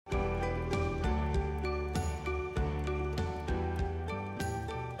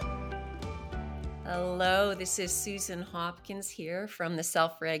Hello, this is Susan Hopkins here from the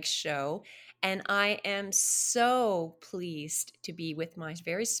Self-Reg Show, and I am so pleased to be with my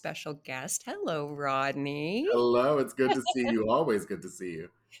very special guest. Hello, Rodney. Hello, it's good to see you. Always good to see you.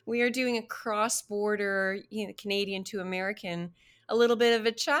 We are doing a cross-border, Canadian to American, a little bit of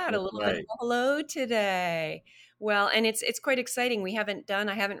a chat, a That's little bit of right. a hello today. Well, and it's quite exciting.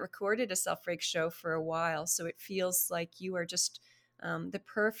 I haven't recorded a Self-Reg Show for a while, so it feels like you are just the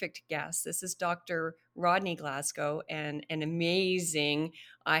perfect guest. This is Dr. Rodney Glasgow, and an amazing.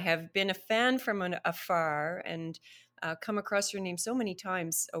 I have been a fan from afar and come across your name so many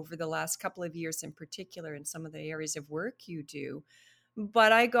times over the last couple of years, in particular, in some of the areas of work you do.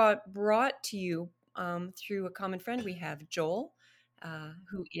 But I got brought to you through a common friend we have, Joel,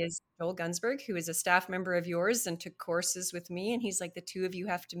 who is Joel Gunsberg, who is a staff member of yours and took courses with me. And he's like, the two of you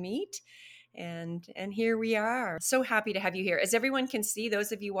have to meet. And here we are. So happy to have you here. As everyone can see,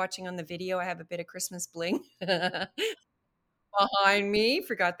 those of you watching on the video, I have a bit of Christmas bling behind me.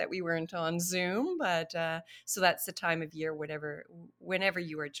 Forgot that we weren't on Zoom, but so that's the time of year, whenever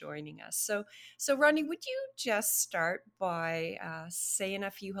you are joining us. So Rodney, would you just start by saying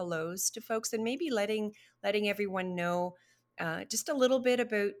a few hellos to folks, and maybe letting everyone know just a little bit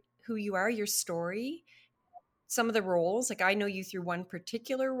about who you are, your story, some of the roles. Like I know you through one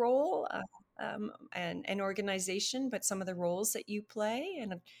particular role. And an organization, but some of the roles that you play,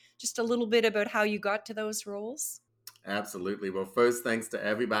 and just a little bit about how you got to those roles. Absolutely. Well, first, thanks to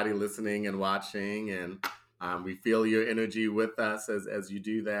everybody listening and watching, and we feel your energy with us as you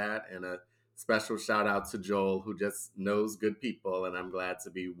do that. And a special shout out to Joel, who just knows good people, and I'm glad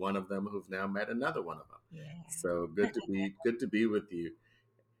to be one of them who've now met another one of them. Yeah. So good to be with you.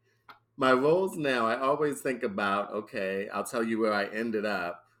 My roles now, I always think about, okay, I'll tell you where I ended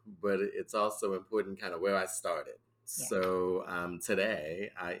up, but it's also important kind of where I started. Yeah. So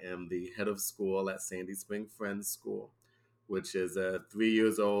today I am the head of school at Sandy Spring Friends School, which is a 3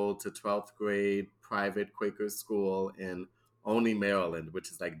 years old to 12th grade private Quaker school in Olney, Maryland,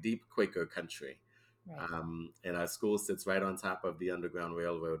 which is like deep Quaker country. Right. And our school sits right on top of the Underground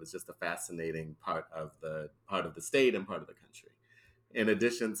Railroad. It's just a fascinating part of the state and part of the country. In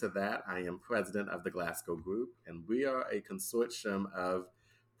addition to that, I am president of the Glasgow Group, and we are a consortium of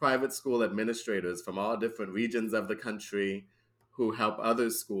private school administrators from all different regions of the country who help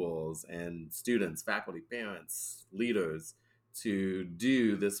other schools and students, faculty, parents, leaders to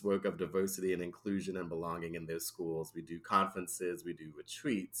do this work of diversity and inclusion and belonging in their schools. We do conferences, we do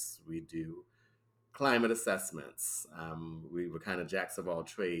retreats, we do climate assessments. We were kind of jacks of all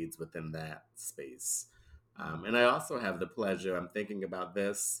trades within that space. And I also have the pleasure, I'm thinking about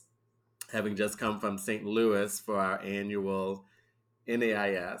this, having just come from St. Louis for our annual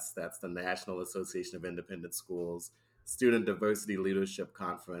NAIS, that's the National Association of Independent Schools, Student Diversity Leadership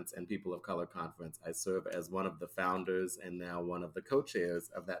Conference and People of Color Conference. I serve as one of the founders and now one of the co-chairs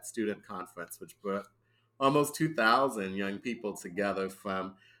of that student conference, which brought almost 2,000 young people together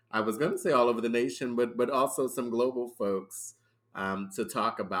from, I was going to say all over the nation, but also some global folks to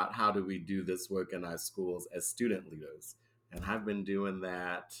talk about how do we do this work in our schools as student leaders. And I've been doing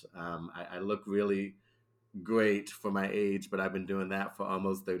that. I look really great for my age, but I've been doing that for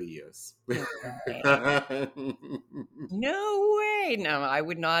almost 30 years. No way. No way. No, I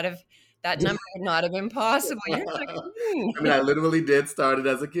would not have, that number would not have been possible. You're not kidding. I mean, I literally did start it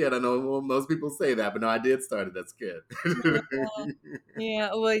as a kid. I know most people say that, but no, I did start it as a kid. Yeah,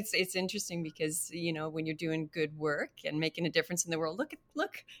 well, it's interesting because when you're doing good work and making a difference in the world,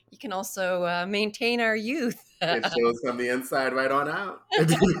 look, you can also maintain our youth. It shows from the inside right on out.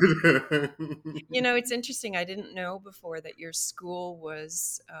 It's interesting. I didn't know before that your school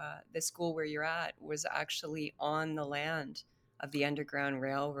was the school where you're at was actually on the land of the Underground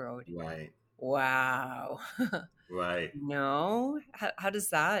Railroad. Right, Wow. right. No, how does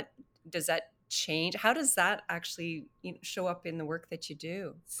that change? How does that actually show up in the work that you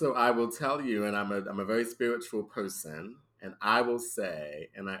do? So I will tell you, and I'm a very spiritual person, and I will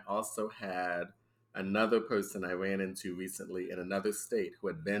say, and I also had another person I ran into recently in another state who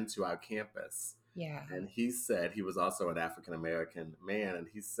had been to our campus. Yeah. And he said, he was also an African American man, and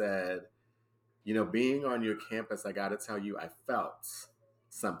he said, being on your campus, I got to tell you, I felt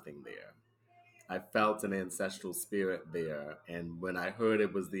something there. I felt an ancestral spirit there. And when I heard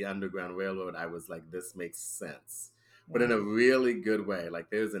it was the Underground Railroad, I was like, this makes sense. But in Wow. a really good way.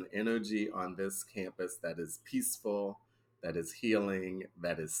 Like there's an energy on this campus that is peaceful, that is healing,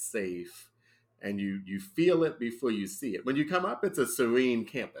 that is safe. And you feel it before you see it. When you come up, it's a serene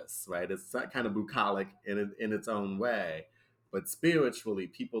campus, right? It's kind of bucolic in its own way. But spiritually,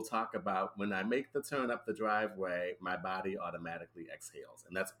 people talk about when I make the turn up the driveway, my body automatically exhales.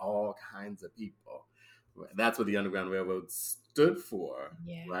 And that's all kinds of people. That's what the Underground Railroad stood for,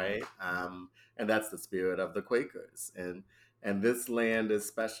 Yeah. right? And that's the spirit of the Quakers. And this land is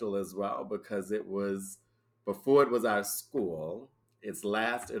special as well because it was before it was our school. Its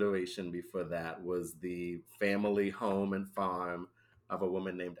last iteration before that was the family home and farm of a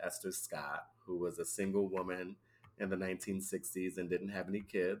woman named Esther Scott, who was a single woman in the 1960s and didn't have any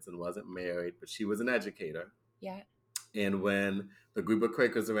kids and wasn't married, but she was an educator. Yeah. And when the group of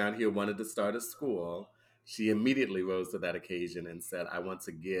Quakers around here wanted to start a school, she immediately rose to that occasion and said, I want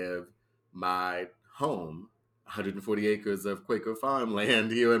to give my home, 140 acres of Quaker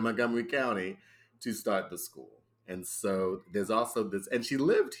farmland here in Montgomery County, to start the school. And so there's also this, and she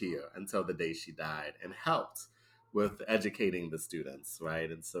lived here until the day she died and helped with educating the students, right?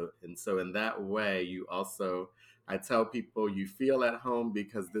 And so in that way, you also, I tell people, you feel at home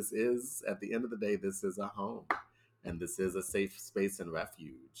because this is, at the end of the day, this is a home and this is a safe space and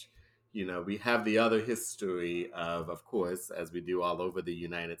refuge. You know, we have the other history of course, as we do all over the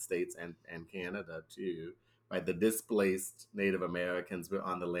United States and Canada too, right? The displaced Native Americans were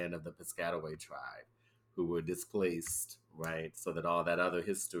on the land of the Piscataway tribe who were displaced, right? So that all that other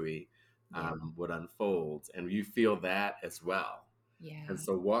history Yeah. would unfold. And you feel that as well. And Yeah.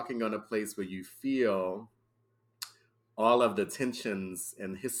 so walking on a place where you feel all of the tensions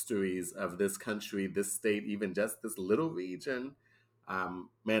and histories of this country, this state, even just this little region,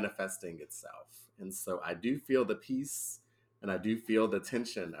 manifesting itself. And so I do feel the peace and I do feel the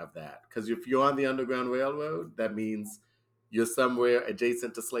tension of that. Because if you're on the Underground Railroad, that means you're somewhere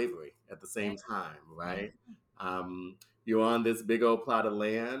adjacent to slavery at the Yeah. same time, Yeah. right? You're on this big old plot of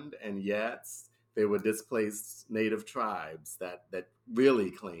land, and yet there were displaced native tribes that really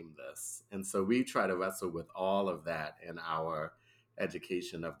claimed this. And so we try to wrestle with all of that in our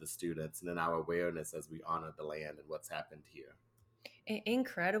education of the students and in our awareness as we honor the land and what's happened here.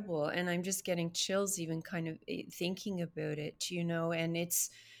 Incredible, and I'm just getting chills even kind of thinking about it, and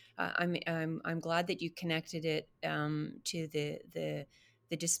it's I'm glad that you connected it to the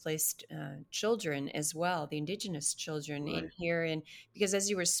displaced children as well, the indigenous children in Right. here. And because as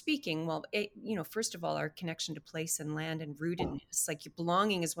you were speaking, well, first of all, our connection to place and land and rootedness, like your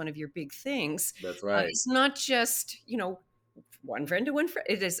belonging is one of your big things. That's right. It's not just one friend to one friend.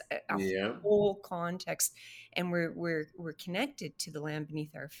 It is a Yeah. whole context, and we're connected to the land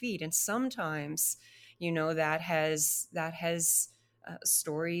beneath our feet. And sometimes, that has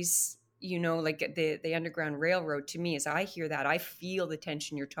stories. Like the Underground Railroad. To me, as I hear that, I feel the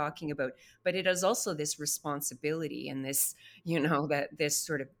tension you're talking about. But it is also this responsibility and this, that this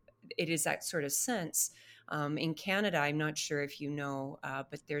sort of it is that sort of sense. In Canada, I'm not sure if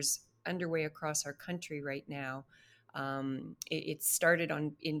but there's underway across our country right now. It started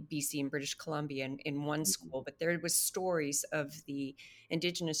in BC and British Columbia in one school, but there was stories of the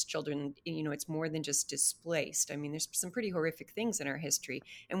Indigenous children. It's more than just displaced. I mean, there's some pretty horrific things in our history,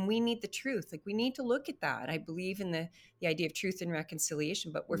 and we need the truth. Like we need to look at that. I believe in the idea of truth and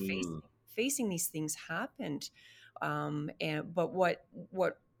reconciliation, but we're Mm, facing these things happened. But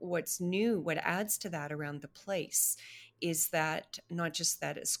what's new, what adds to that around the place is that not just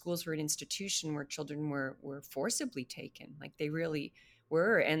that schools were an institution where children were forcibly taken, like they really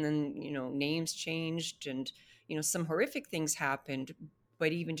were, and then names changed, and some horrific things happened.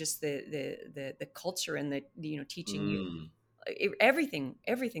 But even just the culture and the teaching you mm, everything,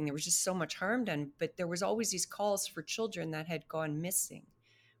 there was just so much harm done. But there was always these calls for children that had gone missing,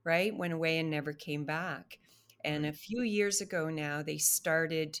 right, went away and never came back. And right. a few years ago now, they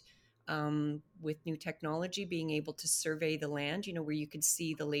started with new technology being able to survey the land, where you could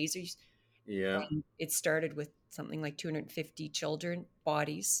see the lasers. Yeah. And it started with something like 250 children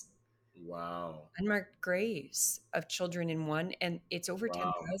bodies, Wow. unmarked graves of children in one, and it's over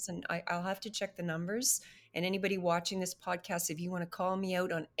Wow. 10,000. I'll have to check the numbers. And anybody watching this podcast, if you want to call me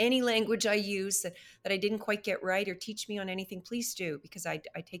out on any language I use that I didn't quite get right, or teach me on anything, please do, because I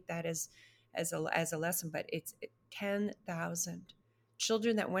take that as a lesson. But it's 10,000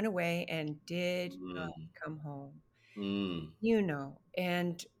 children that went away and did not Mm, come home. mm,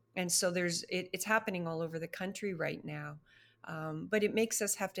 And so it's happening all over the country right now. But it makes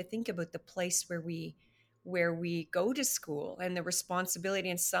us have to think about the place where we go to school and the responsibility.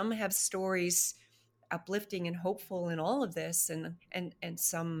 And some have stories uplifting and hopeful in all of this, and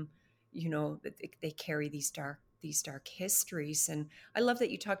some, that they carry these dark histories. And I love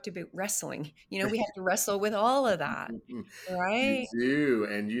that you talked about wrestling. We have to wrestle with all of that, mm. You right? do.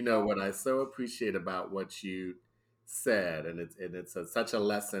 And you know what I so appreciate about what you said, and such a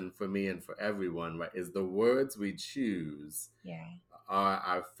lesson for me and for everyone, right? Is the words we choose Yeah. are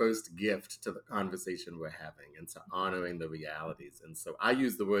our first gift to the conversation we're having and to honoring the realities. And so I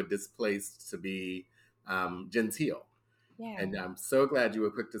use the word displaced to be genteel. And Yeah. I'm so glad you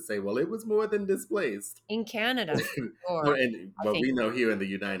were quick to say, well, it was more than displaced. In Canada, for Well, sure. and I but think, we know here in the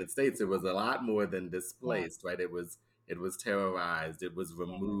United States, it was a lot more than yeah, displaced, right? It was terrorized, it was yeah,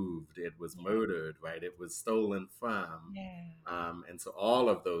 removed, it was yeah, murdered, right? It was stolen from, yeah, and so all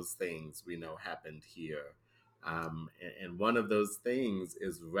of those things we know happened here. And one of those things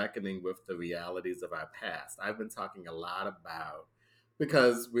is reckoning with the realities of our past. I've been talking a lot about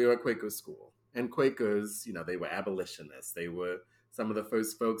because we were a Quaker school, and Quakers, they were abolitionists. They were some of the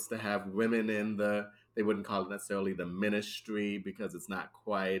first folks to have women in they wouldn't call it necessarily the ministry because it's not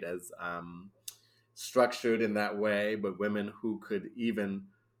quite as structured in that way, but women who could even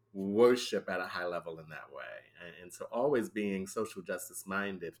worship at a high level in that way. And so always being social justice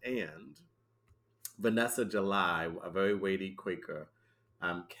minded. And Vanessa July, a very weighty Quaker,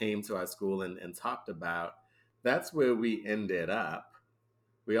 came to our school and talked about that's where we ended up.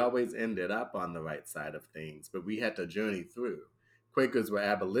 We always ended up on the right side of things, but we had to journey through. Quakers were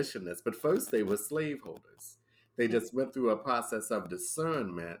abolitionists, but first they were slaveholders. They yeah, just went through a process of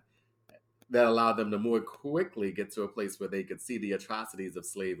discernment that allowed them to more quickly get to a place where they could see the atrocities of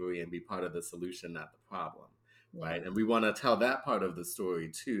slavery and be part of the solution, not the problem. yeah, Right. And we want to tell that part of the story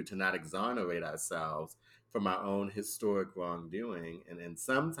too, to not exonerate ourselves from our own historic wrongdoing. And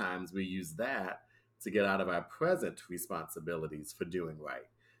sometimes we use that to get out of our present responsibilities for doing right.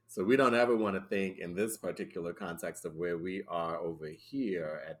 So we don't ever want to think in this particular context of where we are over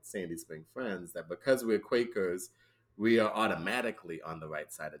here at Sandy Spring Friends that because we're Quakers, we are automatically on the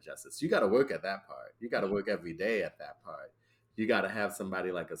right side of justice. You got to work at that part. You got to work every day at that part. You got to have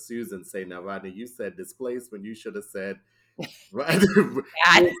somebody like a Susan say, now, Rodney, you said displaced when you should have said, right,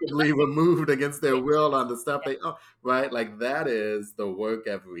 bad. forcibly removed against their will on the stuff they own, right? Like that is the work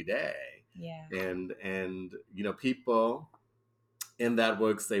every day. Yeah, And people in that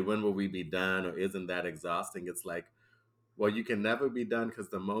work say, when will we be done? Or isn't that exhausting? It's like, well, you can never be done because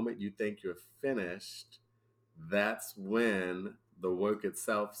the moment you think you're finished, that's when the work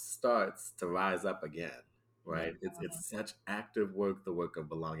itself starts to rise up again, yeah, right? It's such active work, the work of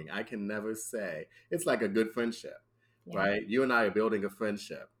belonging. I can never say it's like a good friendship, yeah, right? You and I are building a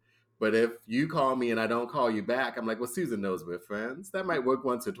friendship. But if you call me and I don't call you back, I'm like, well, Susan knows we're friends. That might work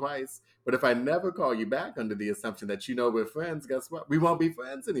once or twice. But if I never call you back under the assumption that you know we're friends, guess what? We won't be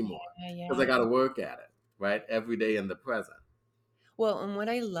friends anymore yeah, because I yeah. got to work at it, right? Every day in the present. Well, and what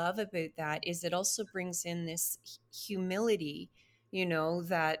I love about that is it also brings in this humility,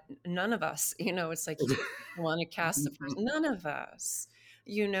 that none of us, it's like you want to cast the first, none of us,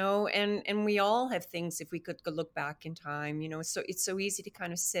 and we all have things if we could go look back in time, so it's so easy to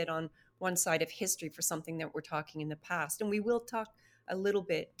kind of sit on one side of history for something that we're talking in the past. And we will talk a little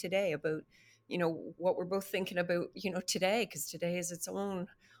bit today about, what we're both thinking about, today, because today is its own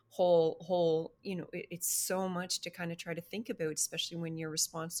whole it's so much to kind of try to think about, especially when you're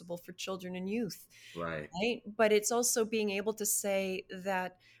responsible for children and youth, Right. right? But it's also being able to say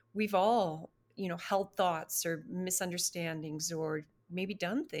that we've all held thoughts or misunderstandings or maybe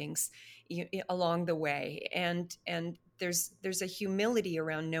done things along the way, and there's a humility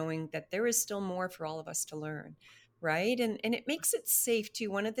around knowing that there is still more for all of us to learn, right? And it makes it safe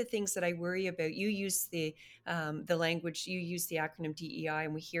too. One of the things that I worry about, you use the language, you use the acronym DEI,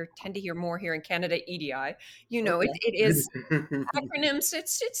 and we tend to hear more here in Canada EDI. It is Okay. acronyms.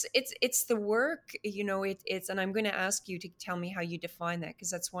 It's the work, it's, and I'm going to ask you to tell me how you define that, because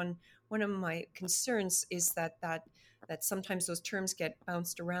that's one of my concerns, is that sometimes those terms get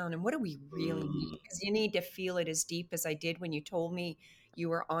bounced around, and what do we really need? Mm, Because you need to feel it as deep as I did when you told me you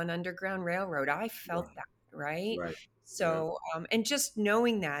were on Underground Railroad. I felt right. that, right? Right. Yeah. So and just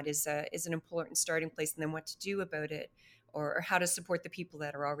knowing that is an important starting place, and then what to do about it, or how to support the people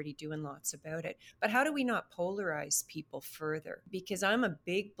that are already doing lots about it. But how do we not polarize people further? Because I'm a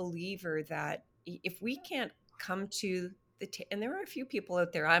big believer that if we can't come to and there are a few people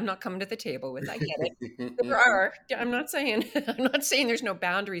out there I'm not coming to the table with, I get it. There are. I'm not saying I'm not saying there's no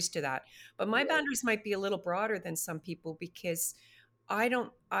boundaries to that, but my Right. boundaries might be a little broader than some people, because I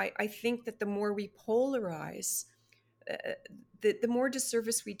think that the more we polarize, uh, the more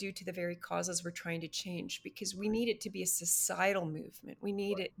disservice we do to the very causes we're trying to change, because we need it to be a societal movement. We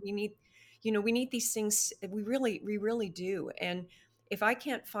need it. We need these things. We really do. And if I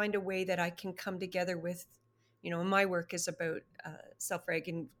can't find a way that I can come together with, my work is about self-reg,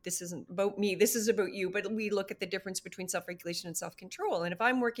 and this isn't about me. This is about you. But we look at the difference between self-regulation and self-control. And if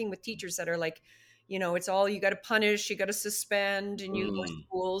I'm working with teachers that are like, It's all you got to punish, you got to suspend, and you go to Mm,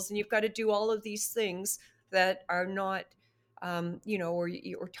 schools, and you've got to do all of these things that are not, or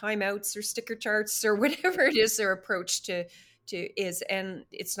timeouts or sticker charts or whatever it is their approach to is. And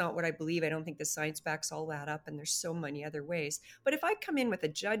it's not what I believe. I don't think the science backs all that up, and there's so many other ways. But if I come in with a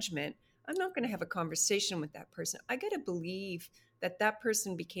judgment, I'm not going to have a conversation with that person. I got to believe that that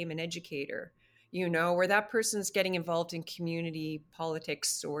person became an educator, or that person's getting involved in community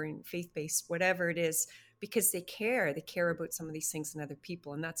politics or in faith-based, whatever it is, because they care about some of these things in other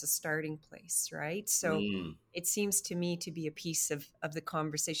people, and that's a starting place, right? So mm. it seems to me to be a piece of the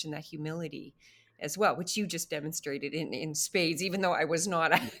conversation, that humility as well, which you just demonstrated in spades, even though I was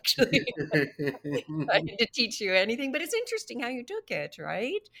not actually trying to teach you anything. But it's interesting how you took it,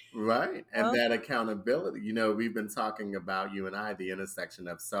 right? Right. And Huh? that accountability, we've been talking about, you and I, the intersection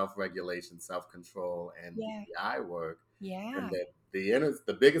of self-regulation, self-control, and Yeah. DEI work. And Yeah. that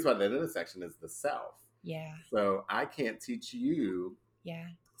the biggest part of that intersection is the self. Yeah. So I can't teach you Yeah.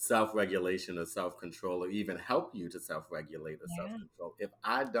 self-regulation or self-control, or even help you to self-regulate or Yeah. self-control, if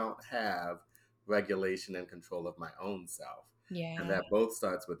I don't have regulation and control of my own self. And Yeah. that both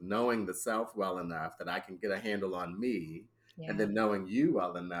starts with knowing the self well enough that I can get a handle on me, and Yeah. then knowing you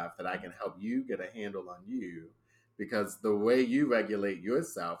well enough that I can help you get a handle on you, because the way you regulate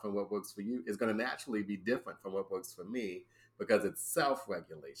yourself and what works for you is going to naturally be different from what works for me, because it's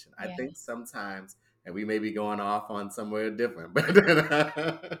self-regulation. I Yeah. think sometimes, and we may be going off on somewhere different, but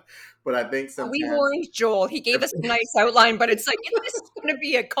but I think We sometimes warned Joel. He gave us a nice outline, but it's like, if this is going to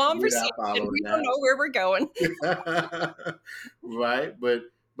be a we're conversation, not following we don't that. know where we're going. Right,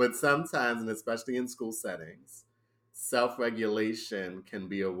 but sometimes, and especially in school settings, self-regulation can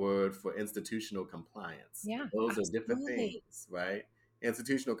be a word for institutional compliance. Yeah, Those are different absolutely. things, right?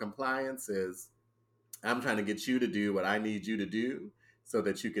 Institutional compliance is, I'm trying to get you to do what I need you to do so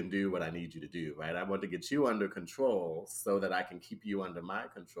that you can do what I need you to do, right? I want to get you under control so that I can keep you under my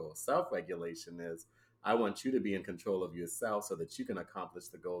control. Self regulation is, I want you to be in control of yourself so that you can accomplish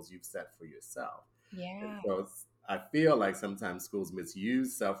the goals you've set for yourself. And Yeah, so I feel like sometimes schools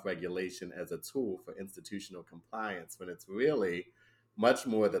misuse self regulation as a tool for institutional compliance, when it's really much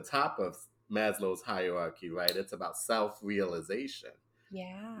more the top of Maslow's hierarchy, right? It's about self realization,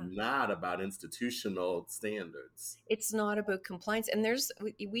 yeah. not about institutional standards. It's not about compliance. And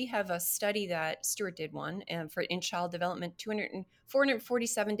we have a study that Stuart did one, and for in child development,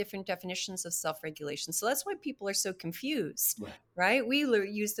 447 different definitions of self-regulation. So that's why people are so confused, Right. right? We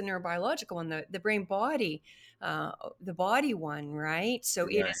use the neurobiological one, the brain body, the body one, right? So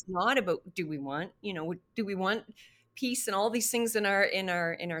it Right. is not about, do we want peace and all these things in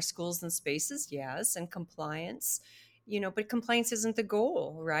our schools and spaces? Yes, and compliance, but compliance isn't the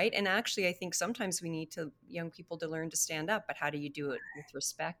goal, right? And actually, I think sometimes we need young people to learn to stand up, but how do you do it with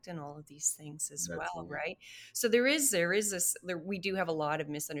respect and all of these things as That's well, right. right? So there is this, we do have a lot of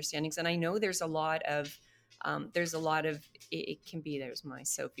misunderstandings, and I know there's a lot of it can be, there's my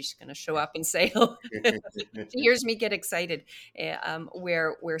Sophie's going to show up and say, oh, she hears me get excited,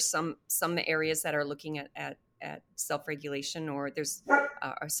 where some areas that are looking at self-regulation, or there's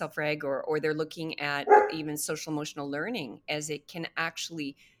or self-reg, or they're looking at even social emotional learning, as it can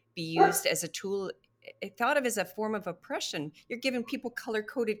actually be used as a tool, thought of as a form of oppression. You're giving people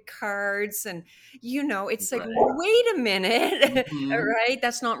color-coded cards, and it's like, Right. wait a minute. Hmm. Right?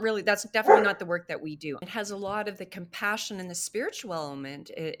 That's definitely not the work that we do. It has a lot of the compassion and the spiritual element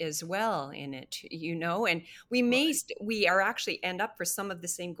as well in it, and Right. we are actually end up for some of the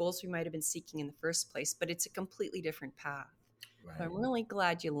same goals we might have been seeking in the first place, but it's a completely different path. So Right. I'm really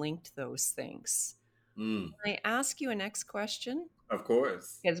glad you linked those things. Mm. Can I ask you a next question? Of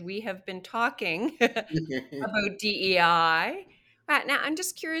course. Because we have been talking about DEI. Now, I'm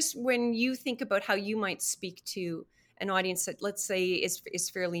just curious, when you think about how you might speak to an audience that, let's say, is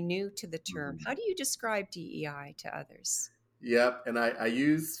fairly new to the term, Mhm. how do you describe DEI to others? Yep. And I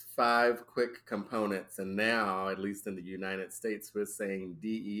use 5 quick components. And now, at least in the United States, we're saying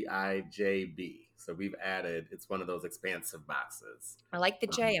DEIJB. So we've added, it's one of those expansive boxes. I like the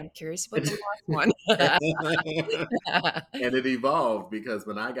Um, J. I'm curious about the last one. and it evolved, because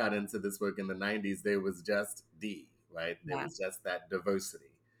when I got into this work in the 90s, there was just D, right? There Yeah, was just that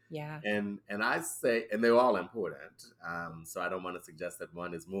diversity. yeah, And I say, and they're all important. So I don't want to suggest that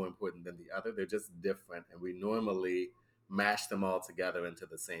one is more important than the other. They're just different, and we normally mash them all together into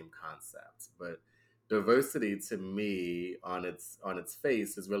the same concept. But diversity, to me, on its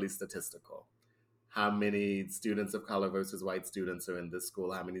face, is really statistical. How many students of color versus white students are in this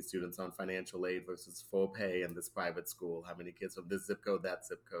school? How many students on financial aid versus full pay in this private school? How many kids from this zip code, that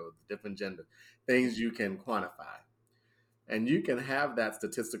zip code, different gender? Things you can quantify. And you can have that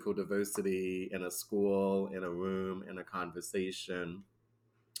statistical diversity in a school, in a room, in a conversation,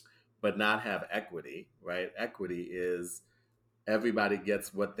 but not have equity, right? Equity is everybody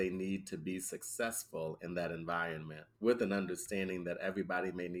gets what they need to be successful in that environment, with an understanding that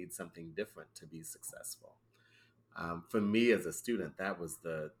everybody may need something different to be successful. For me as a student, that was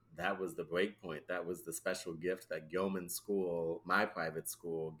the break point. That was the special gift that Gilman School, my private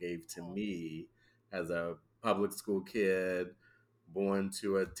school, gave to me as a public school kid, born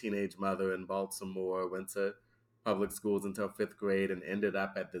to a teenage mother in Baltimore, went to public schools until fifth grade, and ended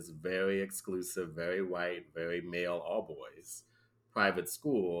up at this very exclusive, very white, very male, all boys private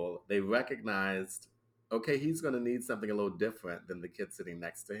school. They recognized, okay, he's going to need something a little different than the kid sitting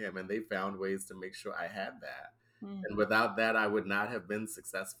next to him. And they found ways to make sure I had that. Mm. And without that, I would not have been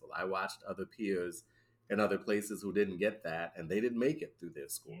successful. I watched other peers in other places who didn't get that, and they didn't make it through their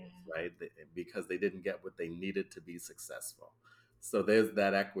schools, Yeah. right? Because they didn't get what they needed to be successful. So there's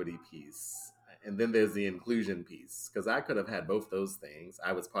that equity piece. And then there's the inclusion piece, because I could have had both those things.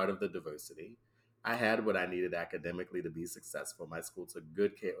 I was part of the diversity. I had what I needed academically to be successful. My school took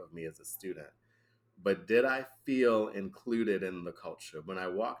good care of me as a student. But did I feel included in the culture? When I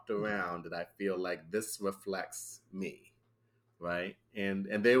walked around, did I feel like this reflects me? Right. And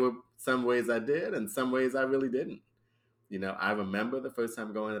there were some ways I did and some ways I really didn't. I remember the first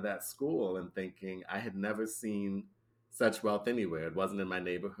time going to that school and thinking I had never seen such wealth anywhere. It wasn't in my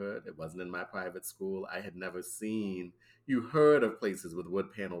neighborhood. It wasn't in my private school. I had never seen, you heard of places with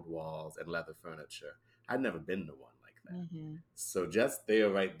wood paneled walls and leather furniture. I'd never been to one like that. Mm-hmm. So just there,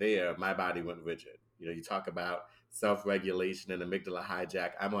 right there, my body went rigid. You talk about self-regulation and amygdala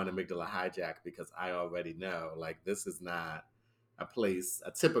hijack. I'm on amygdala hijack because I already know, like, this is not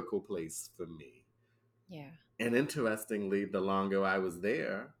a typical place for me. Yeah. And interestingly, the longer I was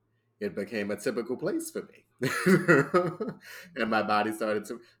there, it became a typical place for me. And my body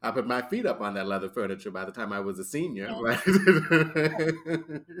I put my feet up on that leather furniture by the time I was a senior, Yeah. right?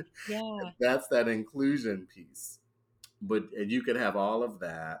 Yeah. That's that inclusion piece. And you could have all of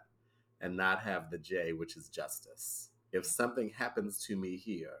that and not have the J, which is justice. If something happens to me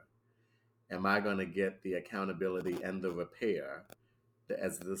here, am I going to get the accountability and the repair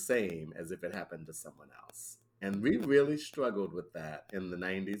as the same as if it happened to someone else? And we really struggled with that in the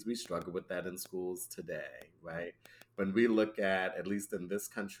 90s. We struggle with that in schools today, right? When we look at least in this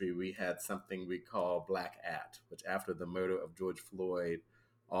country, we had something we call Black At, which after the murder of George Floyd,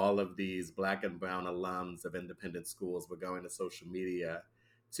 all of these Black and brown alums of independent schools were going to social media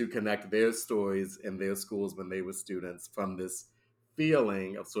to connect their stories in their schools when they were students from this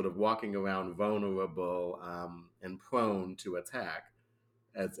feeling of sort of walking around vulnerable and prone to attack,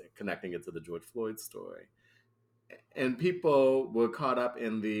 as connecting it to the George Floyd story. And people were caught up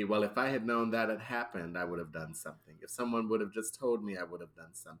in well, if I had known that had happened, I would have done something. If someone would have just told me, I would have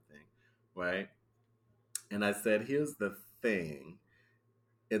done something, right? And I said, here's the thing.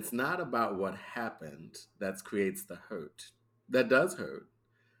 It's not about what happened that creates the hurt. That does hurt.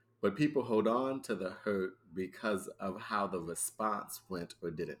 But people hold on to the hurt because of how the response went or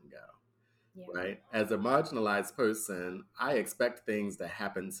didn't go, Yeah. right? As a marginalized person, I expect things to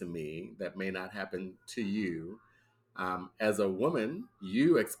happen to me that may not happen to you. As a woman,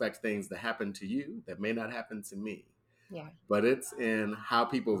 you expect things to happen to you that may not happen to me. Yeah. But it's in how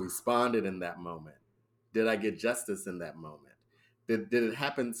people responded in that moment. Did I get justice in that moment? Did it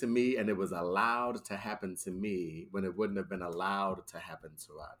happen to me and it was allowed to happen to me when it wouldn't have been allowed to happen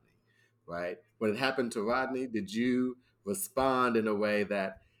to Rodney, right? When it happened to Rodney, did you respond in a way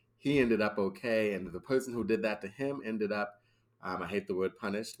that he ended up okay and the person who did that to him ended up, I hate the word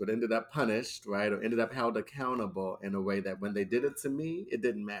punished, but ended up punished, right? Or ended up held accountable in a way that when they did it to me, it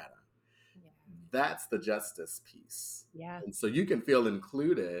didn't matter. Yeah. That's the justice piece. Yeah. And so you can feel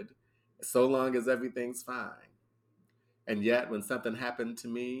included so long as everything's fine. And yet, when something happened to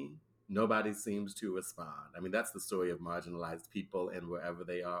me, nobody seems to respond. I mean, that's the story of marginalized people and wherever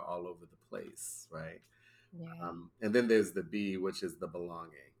they are all over the place, right? Yeah. And then there's the B, which is the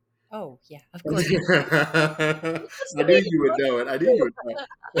belonging. Oh, yeah. Of course. I knew you would know it. I knew you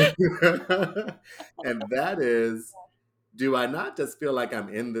would know it. And that is, do I not just feel like I'm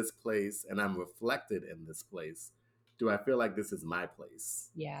in this place and I'm reflected in this place? Do I feel like this is my place?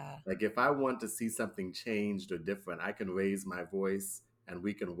 Yeah. Like if I want to see something changed or different, I can raise my voice and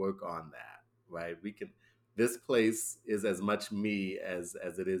we can work on that, right? This place is as much me as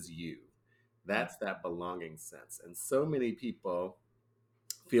it is you. Yeah. That's that belonging sense. And so many people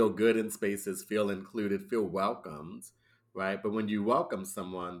feel good in spaces, feel included, feel welcomed, right? But when you welcome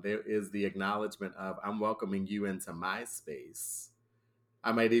someone, there is the acknowledgement of, I'm welcoming you into my space.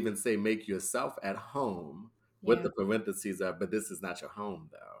 I might even say, make yourself at home, with Yeah. the parentheses of, but this is not your home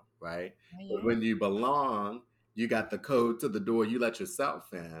though, right? But Yeah. when you belong, you got the code to the door, you let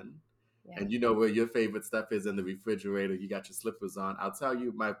yourself in, Yeah. and you know where your favorite stuff is in the refrigerator, you got your slippers on. I'll tell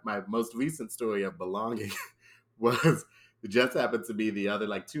you my most recent story of belonging was it just happened to be the other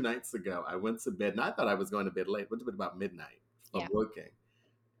like 2 nights ago. I went to bed and I thought I was going to bed late, went to bed about midnight from Yeah. working.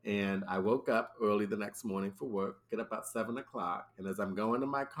 And I woke up early the next morning for work, get up about 7 o'clock. And as I'm going to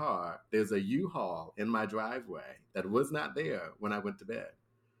my car, there's a U-Haul in my driveway that was not there when I went to bed.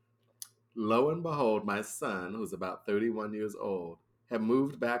 Lo and behold, my son, who's about 31 years old, had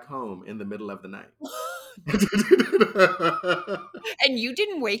moved back home in the middle of the night. And you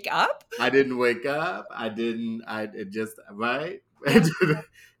didn't wake up? I didn't wake up. I didn't, I it just, right? Yeah.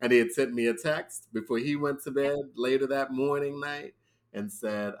 And he had sent me a text before he went to bed later that morning night and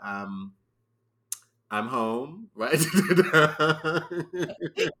said, I'm home, right? Surprise.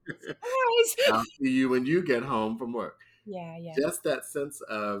 I'll see you when you get home from work. Yeah, yeah. Just that sense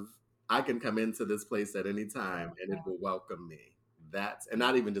of I can come into this place at any time and it Yeah. will welcome me. That's and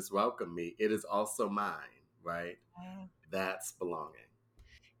not even just welcome me, it is also mine, right? Yeah. That's belonging.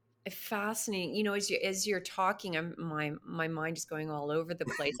 Fascinating. As you're talking, my mind is going all over the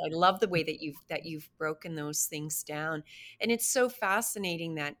place. I love the way that you've broken those things down, and it's so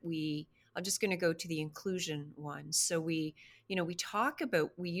fascinating that we. I'm just going to go to the inclusion one. So we talk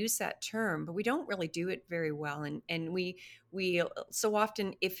about, we use that term, but we don't really do it very well, and we so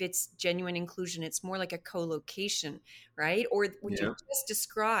often, if it's genuine inclusion, it's more like a co-location, right? Or what you Yeah, just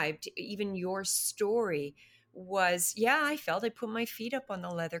described, even your story was, yeah, I felt, I put my feet up on the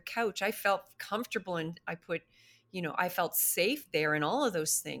leather couch. I felt comfortable and I felt safe there and all of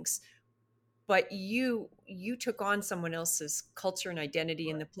those things. But you took on someone else's culture and identity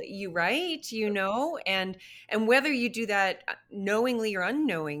in the play, you right, and whether you do that knowingly or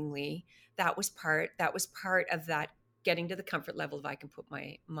unknowingly, that was part of that getting to the comfort level of I can put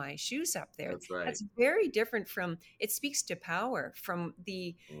my shoes up there. that's right. That's very different from, it speaks to power from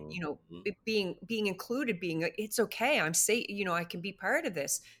the Mhm. being included, being it's okay, I'm safe, I can be part of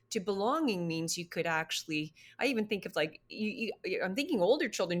this. To belonging means you could actually, I even think of like I'm thinking older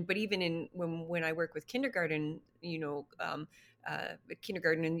children, but even in when I work with kindergarten,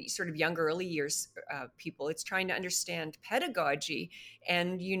 kindergarten and sort of younger early years people, it's trying to understand pedagogy.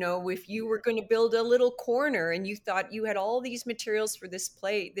 And if you were going to build a little corner and you thought you had all these materials for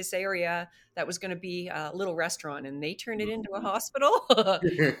this area that was going to be a little restaurant, and they turned it into a Mhm. hospital. Or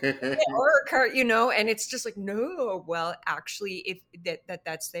a car, and it's just like, no, well, actually, if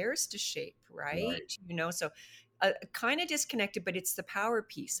that's theirs to shape, right? Right, So kind of disconnected, but it's the power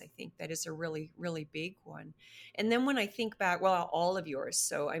piece, I think, that is a really, really big one. And then when I think back, well, all of yours.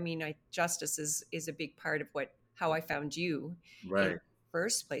 So I mean, justice is a big part of how I found you in the right,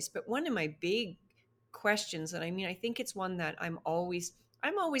 first place. But one of my big questions, and I mean, I think it's one that I'm always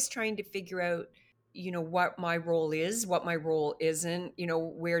trying to figure out, what my role is, what my role isn't,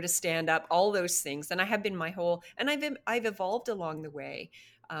 where to stand up, all those things. And I have been and I've evolved along the way,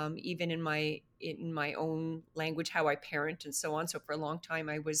 even in my own language, how I parent and so on. So for a long time,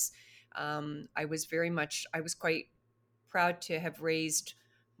 I was quite proud to have raised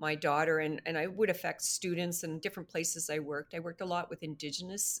my daughter, and I would affect students in different places I worked. I worked a lot with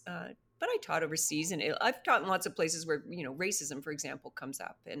Indigenous, but I taught overseas, and I've taught in lots of places where racism, for example, comes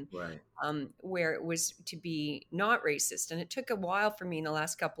up, and right. where it was to be not racist. And it took a while for me in the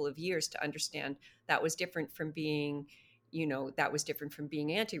last couple of years to understand that was different from being,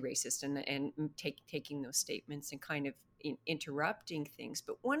 anti-racist, and taking those statements and kind of interrupting things.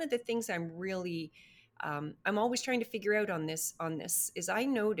 But one of the things I'm always trying to figure out on this is I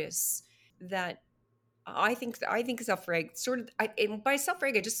notice that I think self-reg sort of, and by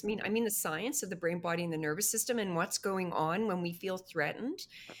self-reg I mean the science of the brain, body, and the nervous system, and what's going on when we feel threatened.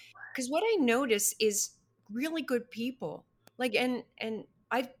 Because what I notice is really good people, like, and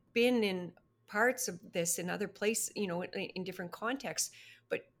I've been in parts of this in other places, in different contexts,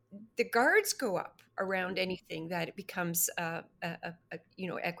 but the guards go up around anything that it becomes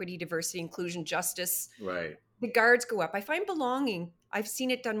equity, diversity, inclusion, justice. Right. The guards go up. I find belonging, I've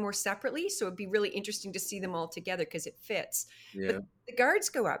seen it done more separately, so it'd be really interesting to see them all together because it fits. But Yeah. the guards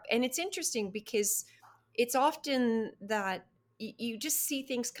go up, and it's interesting because it's often that you just see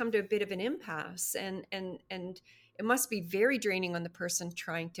things come to a bit of an impasse, and it must be very draining on the person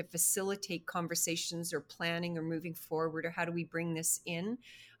trying to facilitate conversations or planning or moving forward, or how do we bring this in,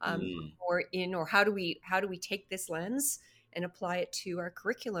 Mm, or how do we take this lens and apply it to our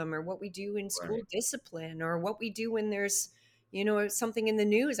curriculum, or what we do in school right. discipline, or what we do when there's something in the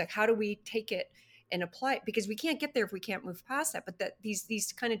news, like how do we take it. and apply it, because we can't get there if we can't move past that. But that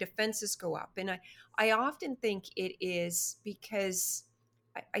these kind of defenses go up, and I often think it is because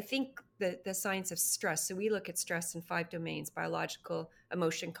I think the science of stress. So we look at stress in 5 domains: biological,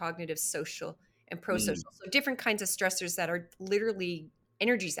 emotion, cognitive, social, and Mm, pro-social. So different kinds of stressors that are literally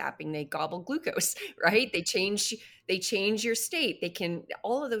energy zapping. They gobble glucose, right? They change your state. They can,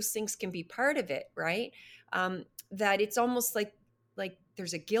 all of those things can be part of it, right? That it's almost like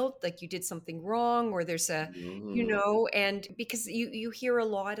there's a guilt, like you did something wrong, or there's a, mhm. and because you hear a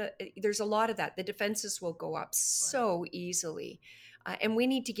lot of, there's a lot of that. The defenses will go up Right. so easily, and we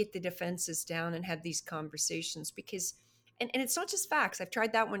need to get the defenses down and have these conversations, because and it's not just facts. I've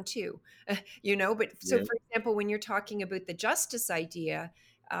tried that one too. But so Yeah. for example, when you're talking about the justice idea,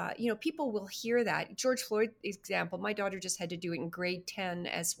 people will hear that. George Floyd example, my daughter just had to do it in grade 10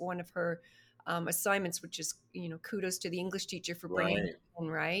 as one of her assignments, which is, kudos to the English teacher for bringing Right. it in,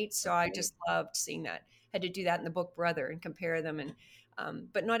 right? So That's I right. just loved seeing that. Had to do that in the book Brother and compare them. And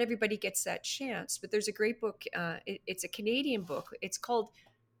but not everybody gets that chance. But there's a great book. It's a Canadian book. It's called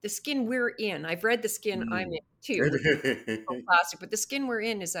The Skin We're In. I've read The Skin I'm Mm. In too, which is so classic. But The Skin We're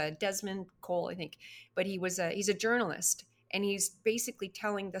In is a Desmond Cole, I think. But he's a journalist, and he's basically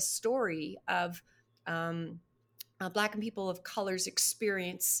telling the story of Black and people of color's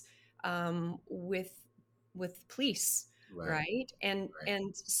experience with police, Right. right? And Right.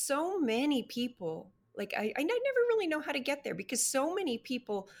 and so many people, like I never really know how to get there, because so many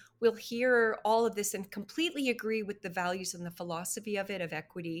people will hear all of this and completely agree with the values and the philosophy of it, of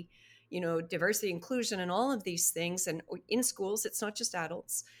equity, diversity, inclusion, and all of these things. And in schools, it's not just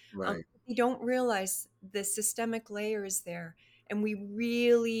adults. Right. They don't realize the systemic layer is there, and we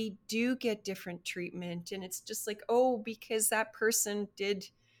really do get different treatment. And it's just like, oh, because that person did,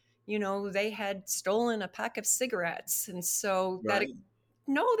 they had stolen a pack of cigarettes, and so that, Right.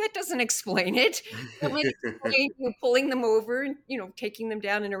 no, that doesn't explain it. That might explain you pulling them over and, taking them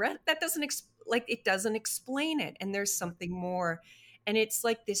down in a rat. That doesn't like, it doesn't explain it, and there's something more. And it's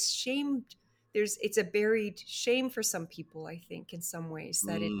like this shame. It's a buried shame for some people, I think, in some ways,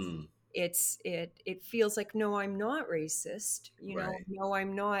 that Mm. it feels like, no, I'm not racist, Right. no,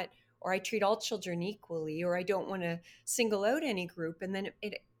 I'm not, or I treat all children equally, or I don't want to single out any group. And then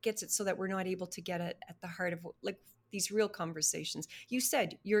it gets it so that we're not able to get at the heart of, like, these real conversations. You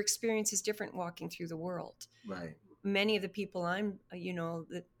said your experience is different walking through the world. Right. Many of the people I'm, you know,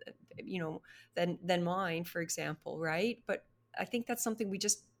 than mine, for example, right? But I think that's something we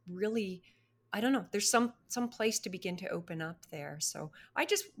just really, I don't know. There's some place to begin to open up there. So I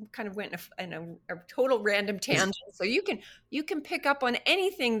just kind of went in a total random tangent. So you can pick up on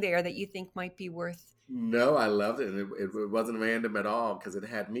anything there that you think might be worth. No, I loved it. And it wasn't random at all because it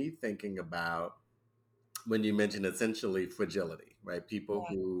had me thinking about when you mentioned essentially fragility, right? People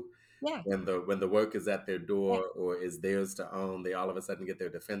Yeah, who, yeah, when the work is at their yeah, door or is theirs to own, they all of a sudden get their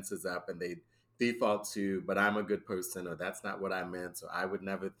defenses up and they default to, but I'm a good person, or that's not what I meant, or I would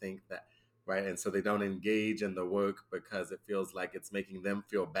never think that, right? And so they don't engage in the work because it feels like it's making them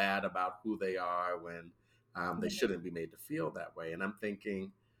feel bad about who they are when they yeah, shouldn't be made to feel that way. And I'm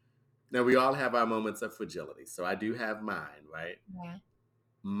thinking, now we all have our moments of fragility. So I do have mine, right? yeah,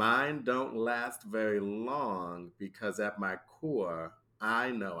 Mine don't last very long because at my core, I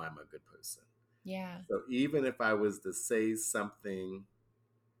know I'm a good person. yeah, So even if I was to say something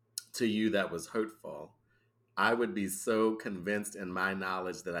to you that was hurtful, I would be so convinced in my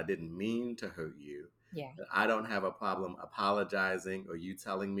knowledge that I didn't mean to hurt you yeah, that I don't have a problem apologizing or you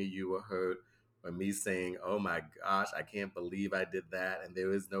telling me you were hurt or me saying, oh my gosh, I can't believe I did that. And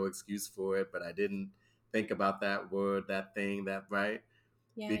there is no excuse for it, but I didn't think about that word, that thing, that right.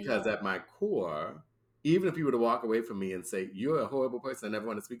 yeah, yeah, Because at my core, even if you were to walk away from me and say, you're a horrible person, I never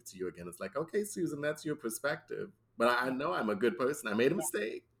want to speak to you again, it's like, okay, Susan, that's your perspective. But I yeah, know I'm a good person. I made a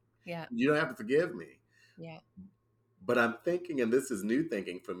mistake. yeah, You don't have to forgive me. yeah. But I'm thinking, and this is new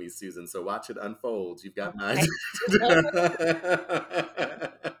thinking for me, Susan. So watch it unfold. You've got mine. Okay.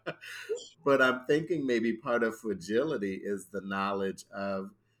 But I'm thinking maybe part of fragility is the knowledge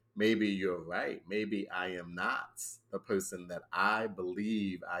of maybe you're right. Maybe I am not the person that I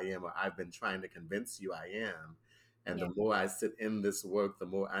believe I am, or I've been trying to convince you I am. And Yeah, the more I sit in this work, the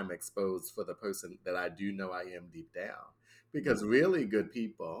more I'm exposed for the person that I do know I am deep down. yeah, Because really good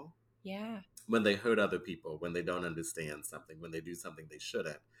people, yeah, when they hurt other people, when they don't understand something, when they do something they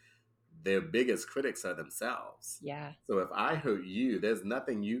shouldn't, their biggest critics are themselves. yeah, So if I hurt you, there's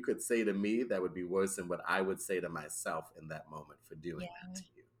nothing you could say to me that would be worse than what I would say to myself in that moment for doing that yeah. to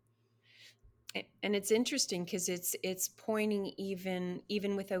you. And it's interesting because it's pointing,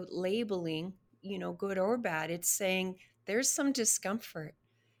 even without labeling, good or bad. It's saying there's some discomfort,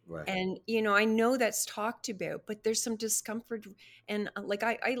 Right. And, you know, I know that's talked about, but there's some discomfort. And like,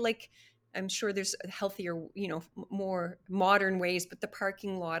 I like, I'm sure there's a healthier, you know, more modern ways, but the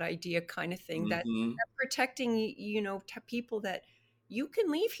parking lot idea kind of thing that, Hmm. that protecting, you know, people that you can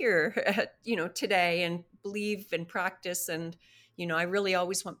leave here, at, you know, today and believe and practice. And, you know, I really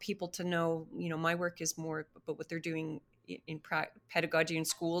always want people to know, you know, my work is more about what they're doing in pedagogy in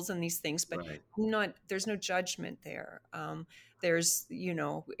schools and these things, but Right. I'm not, there's no judgment there. There's, you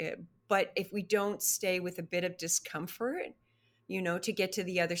know, but if we don't stay with a bit of discomfort, you know, to get to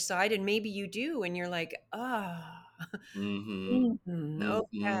the other side, and maybe you do, and you're like, ah, Hmm. okay,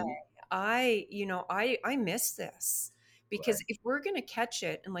 Hmm. you know, I miss this. Because Right. if we're going to catch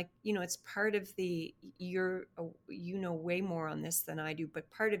it, and like, you know, it's part of the, you're, you know, way more on this than I do,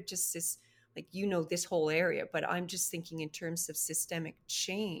 but part of just this, like, you know, this whole area, but I'm just thinking in terms of systemic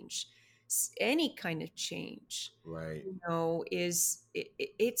change, any kind of change, Right. you know,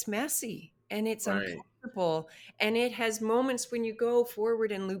 it's messy and it's Right. uncomfortable, and it has moments when you go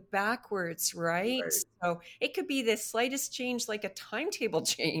forward and loop backwards, right? Right. So it could be the slightest change, like a timetable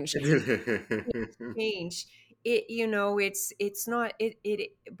change, change. It, you know, it's not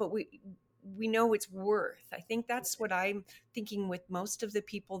but we know it's worth. I think that's what I'm thinking with most of the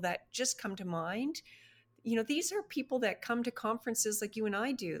people that just come to mind. You know, these are people that come to conferences like you and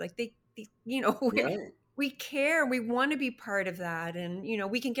I do. Like they you know, Right. we care, we want to be part of that, and you know,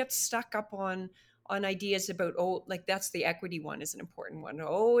 we can get stuck up on ideas about, oh, like that's the equity one is an important one.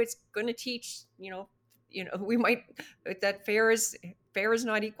 Oh, it's going to teach, you know, we might, that fair is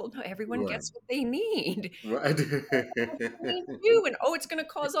not equal. No, everyone Right. gets what they need. Right. Need you, and oh, it's going to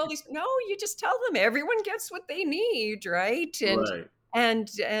cause all these. No, you just tell them everyone gets what they need, right? Right. And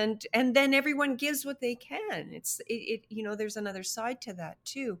then everyone gives what they can. You know, there's another side to that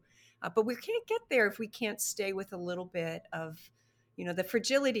too, but we can't get there if we can't stay with a little bit of, you know, the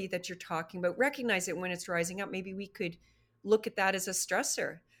fragility that you're talking about. Recognize it when it's rising up. Maybe we could look at that as a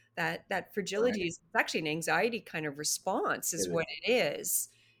stressor. That fragility Right. is actually an anxiety kind of response, It is what is. it is.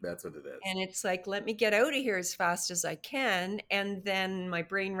 That's what it is. And it's like, let me get out of here as fast as I can. And then my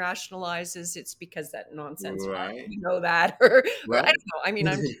brain rationalizes it's because that nonsense, Right. you know that, or I Right. don't know. I mean,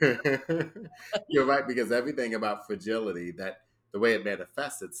 I'm just, You're right, because everything about fragility, that the way it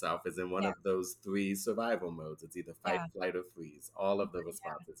manifests itself is in one yeah, of those three survival modes. It's either fight, yeah, flight, or freeze. All of the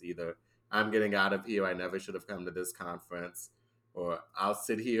responses, either I'm getting out of here, I never should have come to this conference, or I'll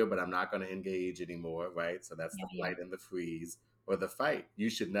sit here, but I'm not going to engage anymore, right? So that's yeah, the yeah, flight and the freeze, or the fight. You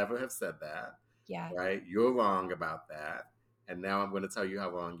should never have said that, yeah, right? You're wrong about that. And now I'm going to tell you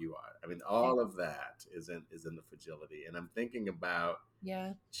how wrong you are. I mean, yeah, all of that is in the fragility. And I'm thinking about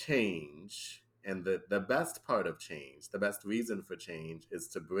yeah, change, and the best part of change, the best reason for change, is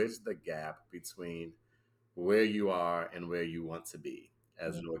to bridge the gap between where you are and where you want to be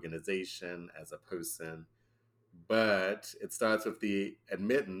as yeah, an organization, as a person. But it starts with the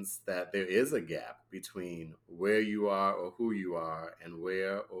admittance that there is a gap between where you are or who you are and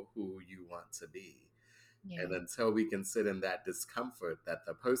where or who you want to be. And yeah, until we can sit in that discomfort that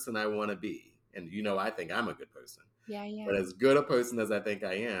the person I want to be, and you know, I think I'm a good person, yeah, but yeah, as good a person as I think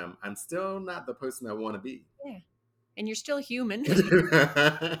I am, I'm still not the person I want to be. yeah. And you're still human.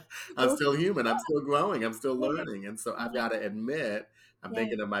 I'm still human. I'm still growing. I'm still Yeah, learning. And so I've yeah, got to admit, I'm yeah,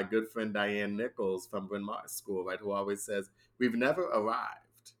 thinking of my good friend Diane Nichols from Bryn Mawr School, right, who always says, we've never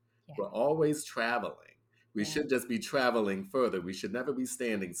arrived. yeah, We're always traveling. We yeah, should just be traveling further. We should never be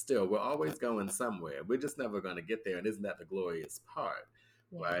standing still. We're always going somewhere. We're just never going to get there. And isn't that the glorious part?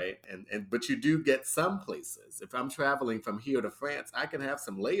 yeah, Right. And but you do get some places. If I'm traveling from here to France, I can have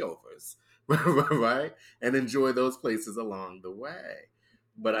some layovers, right? And enjoy those places along the way.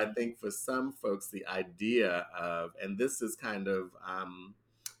 But I yeah, think for some folks, the idea of, and this is kind of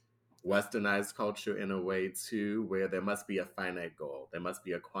westernized culture in a way too, where there must be a finite goal, there must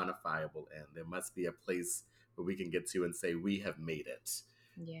be a quantifiable end, there must be a place where we can get to and say, we have made it.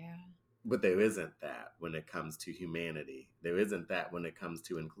 yeah. But there isn't that when it comes to humanity. There isn't that when it comes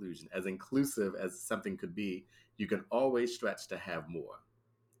to inclusion. As inclusive as something could be, you can always stretch to have more,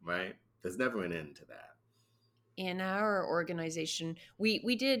 right? There's never an end to that. In our organization,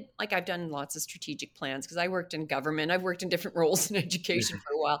 we did, like, I've done lots of strategic plans because I worked in government. I've worked in different roles in education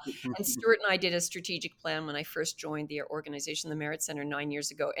for a while. And Stuart and I did a strategic plan when I first joined the organization, the Merit Center, 9 years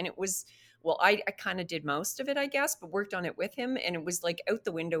ago. And it was, well, I kind of did most of it, I guess, but worked on it with him. And it was like out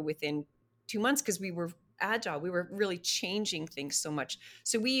the window within 2 months because we were agile. We were really changing things so much.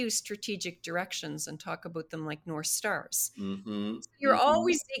 So we use strategic directions and talk about them like North Stars. Mm-hmm. You're Mm-hmm.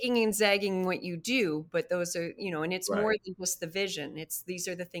 always zigging and zagging what you do, but those are, you know, and it's more Right. than just the vision. It's, these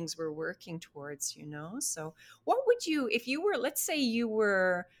are the things we're working towards, you know. So what would you, if you were, let's say you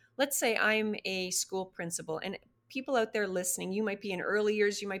were let's say I'm a school principal, and people out there listening, you might be in early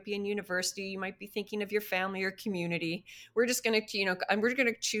years, you might be in university, you might be thinking of your family or community. We're just going to, and we're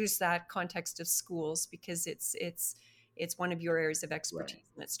going to choose that context of schools because it's one of your areas of Right. expertise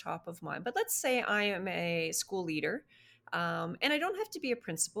and it's top of mind. But let's say I am a school leader, and I don't have to be a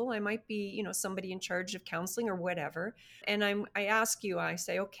principal. I might be, somebody in charge of counseling or whatever. And I ask you, I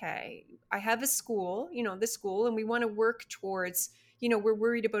say, okay, I have a school, this school, and we want to work towards, we're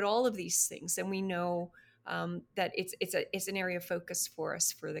worried about all of these things, and we know that it's an area of focus for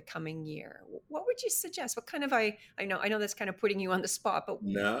us for the coming year. What would you suggest? What kind of I know that's kind of putting you on the spot, but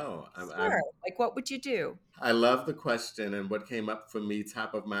No, sure, like what would you do? I love the question, and what came up for me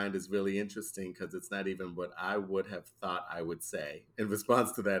top of mind is really interesting because it's not even what I would have thought I would say in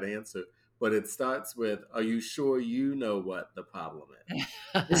response to that answer. But it starts with, "Are you sure you know what the problem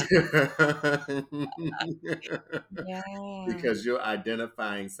is?" Yeah, Because you're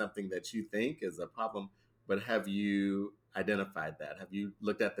identifying something that you think is a problem, but have you identified that? Have you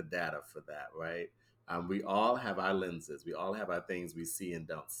looked at the data for that, right? We all have our lenses. We all have our things we see and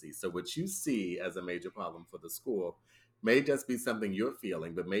don't see. So what you see as a major problem for the school may just be something you're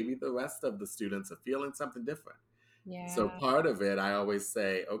feeling, but maybe the rest of the students are feeling something different. So yeah, part of it, I always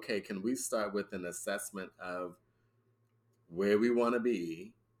say, okay, can we start with an assessment of where we want to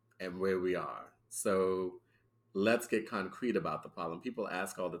be and where we are? So let's get concrete about the problem. People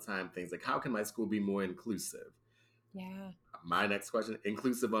ask all the time things like, how can my school be more inclusive? yeah, My next question,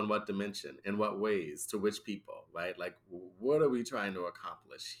 inclusive on what dimension, in what ways, to which people, right? Like, what are we trying to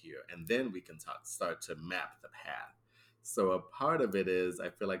accomplish here? And then we can start to map the path. So a part of it is,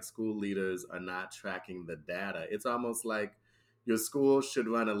 I feel like school leaders are not tracking the data. It's almost like your school should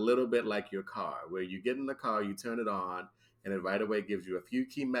run a little bit like your car, where you get in the car, you turn it on, and it right away gives you a few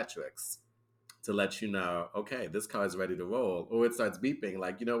key metrics to let you know, okay, this car is ready to roll. Or it starts beeping,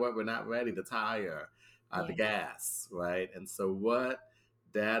 like, you know what, we're not ready, the tire, the yeah. gas, right? And so, what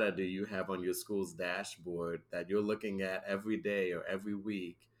data do you have on your school's dashboard that you're looking at every day or every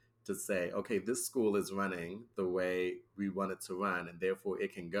week to say, okay, this school is running the way we want it to run, and therefore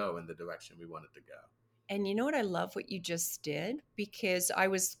it can go in the direction we want it to go? And you know what, I love what you just did, because I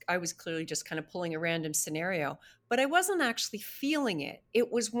was clearly just kind of pulling a random scenario, but I wasn't actually feeling it.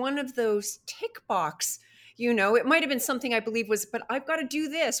 It was one of those tick box, it might have been something I believe was, but I've got to do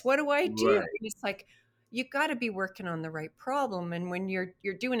this. What do I do? Right, And it's like you got to be working on the right problem. And when you're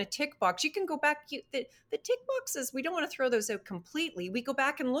doing a tick box, you can go back. The tick boxes, we don't want to throw those out completely. We go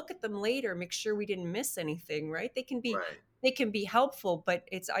back and look at them later, make sure we didn't miss anything. Right? right, They can be helpful, but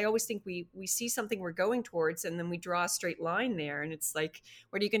I always think we see something we're going towards, and then we draw a straight line there, and it's like,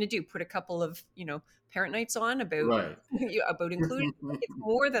 what are you going to do, put a couple of parent nights on about right. about inclusion? It's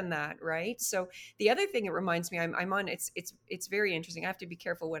more than that, right? So the other thing it reminds me, I'm on, it's very interesting. I have to be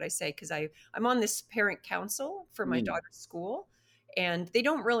careful what I say, because I'm on this parent council for my Mm. daughter's school, and they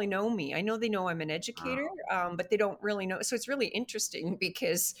don't really know me. I know they know I'm an educator, Wow. but they don't really know. So it's really interesting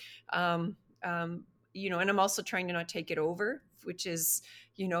because um, and I'm also trying to not take it over, which is,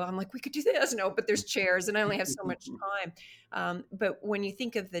 I'm like, we could do this. No, but there's chairs and I only have so much time. But when you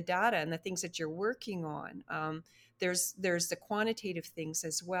think of the data and the things that you're working on, there's the quantitative things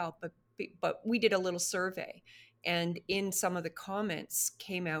as well. But we did a little survey, and in some of the comments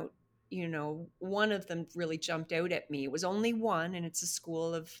came out, one of them really jumped out at me. It was only one, and it's a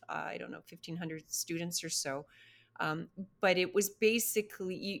school of, I don't know, 1,500 students or so. Um, but it was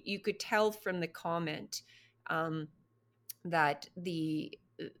basically, you could tell from the comment, um, that the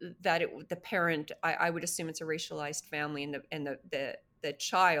parent, I would assume it's a racialized family, and the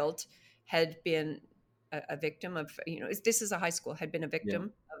child had been a victim of, this is a high school, had been a Yeah.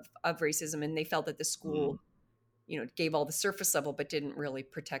 victim of racism, and they felt that the Mm. school gave all the surface level but didn't really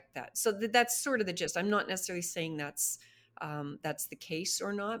protect that. So that's sort of the gist. I'm not necessarily saying that's the case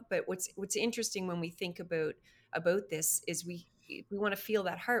or not, but what's interesting when we think about this is, if we want to feel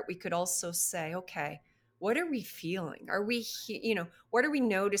that heart, we could also say, okay, what are we feeling? Are we what are we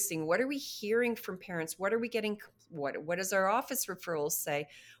noticing? What are we hearing from parents? What are we getting? What does our office referrals say?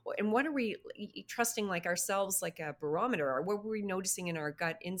 And what are we trusting, like ourselves, like a barometer? Or what were we noticing in our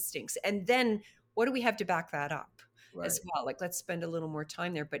gut instincts? And then what do we have to back that up as Right. well? Like, let's spend a little more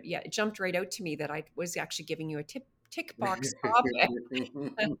time there. But yeah, it jumped right out to me that I was actually giving you a tick box topic.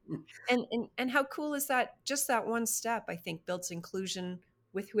 And how cool is that? Just that one step, I think, builds inclusion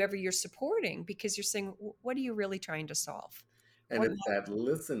with whoever you're supporting, because you're saying, what are you really trying to solve? And What it's that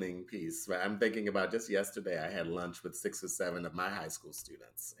listening piece, right? I'm thinking about just yesterday, I had lunch with 6 or 7 of my high school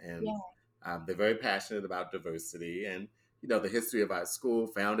students, and Yeah, they're very passionate about diversity and, the history of our school,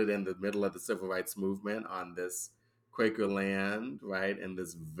 founded in the middle of the civil rights movement on this Quaker land, right, in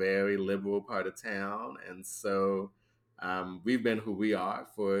this very liberal part of town. And so we've been who we are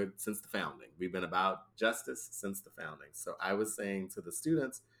for since the founding. We've been about justice since the founding. So I was saying to the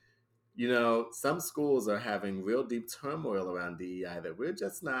students, some schools are having real deep turmoil around DEI that we're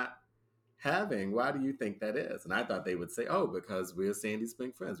just not having. Why do you think that is? And I thought they would say, oh, because we're Sandy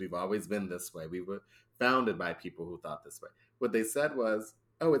Spring Friends. We've always been this way. We were founded by people who thought this way. What they said was,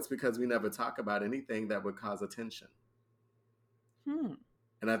 oh, it's because we never talk about anything that would cause attention. Hmm.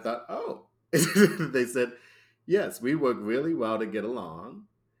 And I thought, oh, they said, yes, we work really well to get along.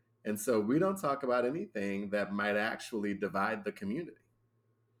 And so we don't talk about anything that might actually divide the community.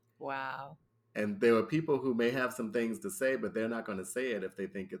 Wow. And there are people who may have some things to say, but they're not going to say it if they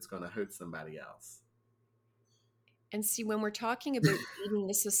think it's going to hurt somebody else. And see, when we're talking about leading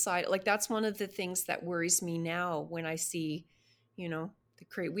the society, like that's one of the things that worries me now when I see, you know,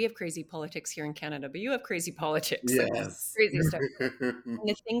 we have crazy politics here in Canada, but you have crazy politics, like Yes. crazy stuff. And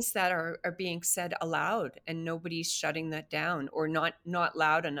the things that are being said aloud and nobody's shutting that down or not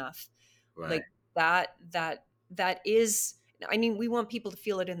loud enough. Right. Like that is, I mean, we want people to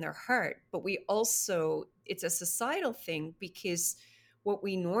feel it in their heart, but we also, it's a societal thing because what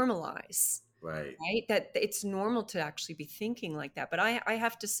we normalize, Right. right? That it's normal to actually be thinking like that. But I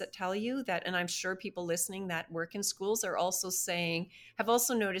have to tell you that, and I'm sure people listening that work in schools are also saying, have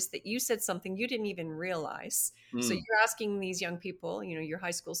also noticed that you said something you didn't even realize. So Mm. you're asking these young people, your high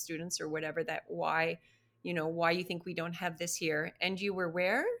school students or whatever, that why you think we don't have this here. And you were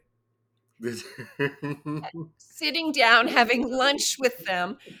where? Sitting down, having lunch with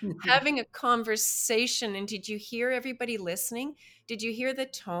them, having a conversation. And did you hear everybody listening? Did you hear the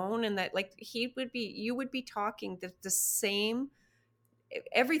tone and that like you would be talking the same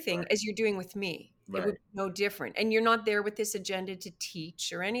everything Right. as you're doing with me. It would Right. be no different. And you're not there with this agenda to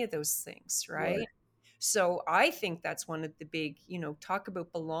teach or any of those things, Right. right? So I think that's one of the big, talk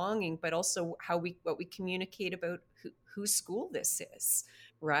about belonging, but also what we communicate about whose school this is,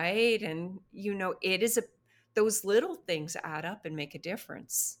 right? And it is those little things add up and make a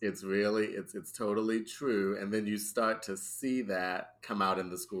difference. It's totally true. And then you start to see that come out in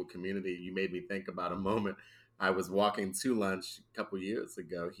the school community. You made me think about a moment. I was walking to lunch a couple years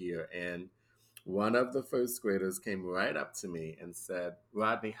ago here, and one of the first graders came right up to me and said,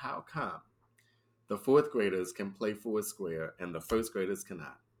 Rodney, how come the fourth graders can play Foursquare and the first graders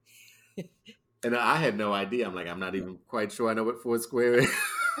cannot? And I had no idea. I'm like, I'm not even quite sure I know what Foursquare is.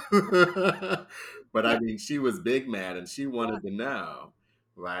 But I Yeah, mean, she was big mad and she yeah, wanted to know,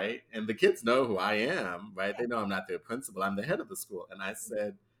 right? And the kids know who I am, right? They know I'm not their principal. I'm the head of the school. And I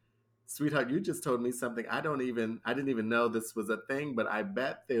said, sweetheart, you just told me something I didn't even know this was a thing, but I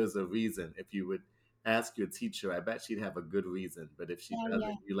bet there's a reason. If you would ask your teacher, I bet she'd have a good reason. But if she yeah, yeah.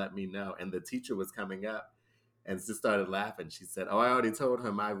 doesn't, you let me know. And the teacher was coming up and just started laughing. She said, oh, I already told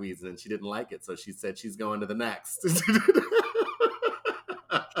her my reason and she didn't like it. So she said she's going to the next.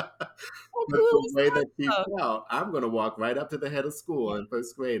 How But cool the is way that that she though? felt, I'm going to walk right up to the head of school in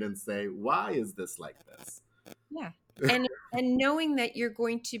first grade and say, why is this like this? Yeah. And knowing that you're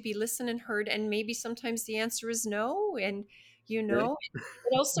going to be listened and heard, and maybe sometimes the answer is no. And Yeah.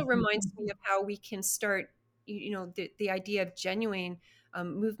 it also reminds me of how we can start, the idea of genuine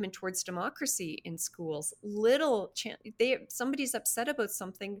movement towards democracy in schools. Somebody's upset about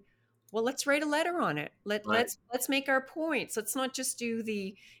something. Well, let's write a letter on it. Right. Let's make our points. Let's not just do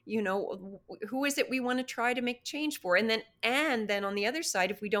the, who is it we want to try to make change for, and then on the other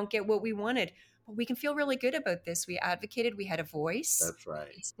side, if we don't get what we wanted, well, we can feel really good about this. We advocated, we had a voice. That's right.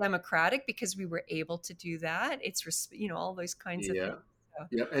 It's democratic because we were able to do that. All those kinds of Yeah. things. So,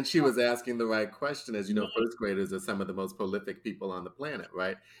 Yep. And she was asking the right question. As you know, yeah, first graders are some of the most prolific people on the planet,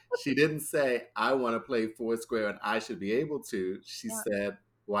 right? She didn't say, I want to play Foursquare and I should be able to. She yeah, said,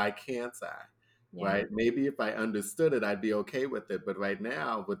 why can't I? yeah, Right? Maybe if I understood it, I'd be okay with it. But right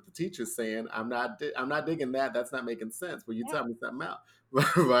now, with the teacher saying, I'm not digging that. That's not making sense. Will you yeah. tell me something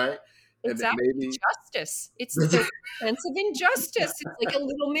else? Right? And then Exactly. maybe Justice. It's the sense of injustice. It's like a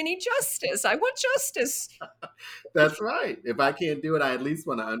little mini justice. I want justice. that's right. If I can't do it, I at least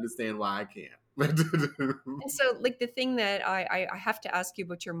want to understand why I can't. And so, like the thing that I have to ask you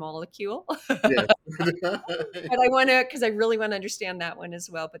about your molecule, Yes. but I want to, because I really want to understand that one as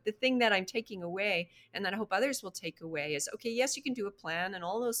well. But the thing that I'm taking away, and that I hope others will take away, is okay, yes, you can do a plan and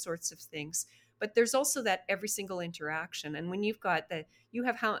all those sorts of things, but there's also that every single interaction. And when you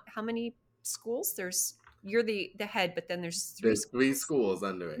have how many schools? You're the head, but then there's three There's three schools. schools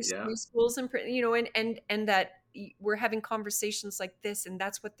under it. There's Yeah. three schools, and that we're having conversations like this, and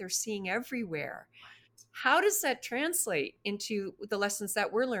that's what they're seeing everywhere. How does that translate into the lessons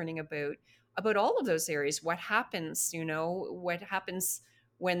that we're learning about about all of those areas. What happens, what happens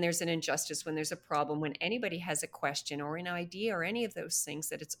when there's an injustice, when there's a problem, when anybody has a question or an idea or any of those things,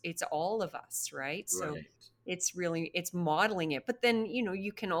 that it's all of us, right? So Right. it's modeling it. But then,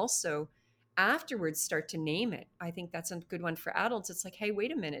 you can also afterwards start to name it. I think that's a good one for adults. It's like, hey,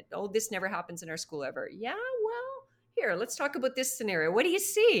 wait a minute. Oh, this never happens in our school ever. Yeah, well, here, let's talk about this scenario. What do you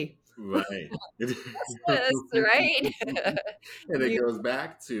see? Right. This, right? And it You- goes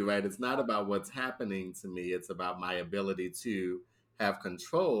back to, right, it's not about what's happening to me, it's about my ability to have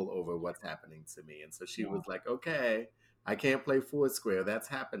control over what's happening to me. And so she yeah, was like, okay, I can't play Foursquare, that's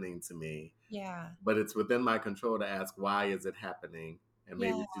happening to me, yeah, but it's within my control to ask, why is it happening, and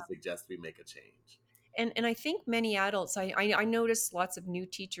yeah. maybe to suggest we make a change. And I think many adults, I notice lots of new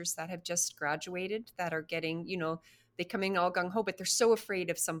teachers that have just graduated that are getting, they come in all gung ho, but they're so afraid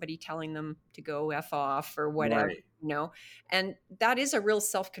of somebody telling them to go F off or whatever, Right. and that is a real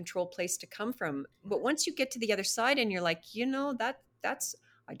self-control place to come from. But once you get to the other side and you're like, that's,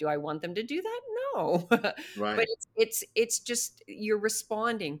 do I want them to do that? No. But Right. it's just you're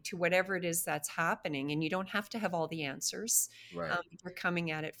responding to whatever it is that's happening, and you don't have to have all the answers. Right. You're coming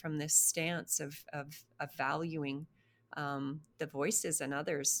at it from this stance of valuing the voices and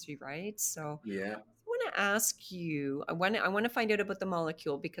others, right? So Yeah. I want to ask you. I want to find out about the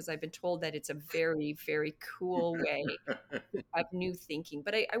molecule because I've been told that it's a very, very cool way of new thinking.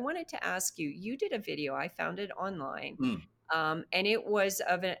 But I wanted to ask you. You did a video. I found it online, Mm, and it was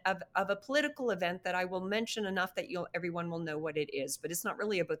of a political event that I will mention enough that everyone will know what it is. But it's not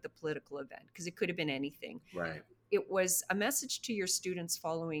really about the political event because it could have been anything. right. It was a message to your students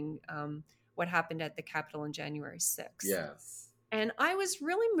following what happened at the Capitol on January 6th. Yes. And I was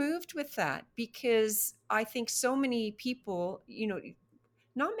really moved with that because I think so many people,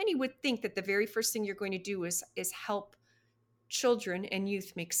 not many would think that the very first thing you're going to do is help children and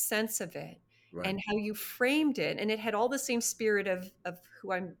youth make sense of it, Right. and how you framed it. And it had all the same spirit of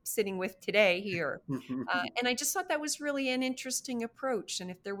who I'm sitting with today here. And I just thought that was really an interesting approach. And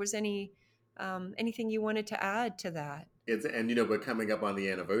if there was anything you wanted to add to that. It's, and we're coming up on the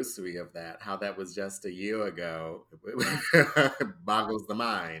anniversary of that. How that was just a year ago boggles the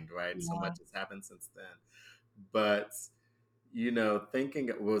mind, right? So Yeah. much has happened since then. But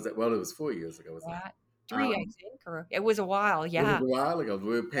thinking, was it? Well, it was 4 years ago, wasn't it? Yeah. 3, I think, or it was a while, It was yeah. a while ago.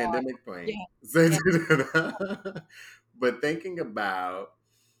 We were Yeah, pandemic brain. yeah, So, yeah, but thinking about,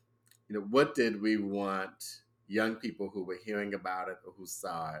 what did we want young people who were hearing about it or who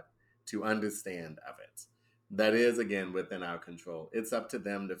saw it to understand of it? That is, again, within our control. It's up to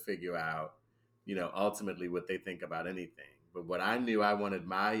them to figure out, ultimately what they think about anything. But what I knew I wanted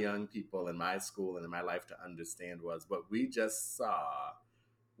my young people in my school and in my life to understand was what we just saw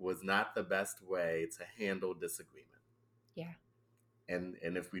was not the best way to handle disagreement. yeah, And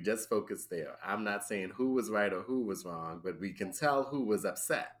if we just focus there, I'm not saying who was right or who was wrong, but we can tell who was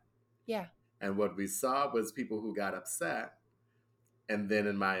upset. yeah, And what we saw was people who got upset, and then,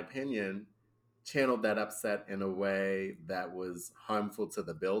 in my opinion, channeled that upset in a way that was harmful to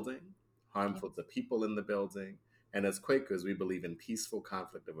the building, yeah, harmful to people in the building. And as Quakers, we believe in peaceful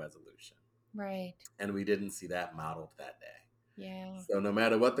conflict of resolution. right. And we didn't see that modeled that day. Yeah, So no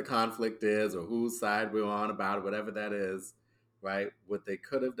matter what the conflict is or whose side we're on about it, whatever that is, right, what they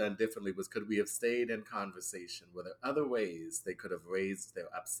could have done differently was, could we have stayed in conversation? Were there other ways they could have raised their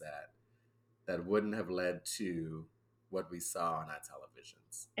upset that wouldn't have led to what we saw on our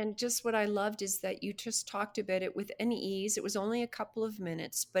televisions? and just what I loved is that you just talked about it with an ease. It was only a couple of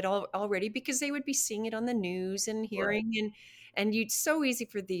minutes, but already, because they would be seeing it on the news and Right, hearing, and it's so easy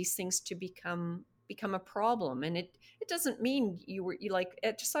for these things to become a problem. And it doesn't mean you like.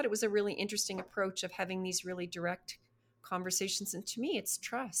 I just thought it was a really interesting approach of having these really direct conversations. And to me, it's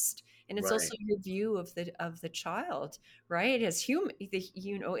trust, and it's right, also your view of the child, right? As human,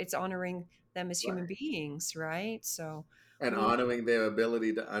 it's honoring them as human right. beings, right? So. And We, honoring their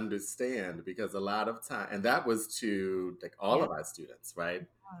ability to understand, because a lot of time, and that was to like all yeah, of our students, right?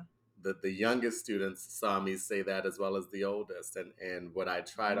 The youngest students saw me say that as well as the oldest. And what I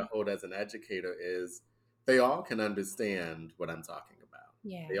try to hold as an educator is they all can understand what I'm talking about.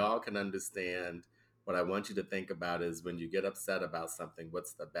 They yeah, all can understand. What I want you to think about is, when you get upset about something,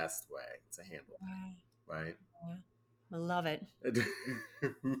 what's the best way to handle yeah, that, right? yeah. I love it.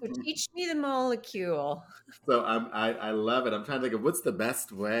 So teach me the molecule. So I love it. I'm trying to think of what's the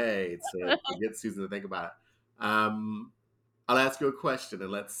best way to get Susan to think about it. I'll ask you a question,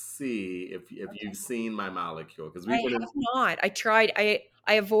 and let's see if you've seen my molecule, because I we've been have not. I tried.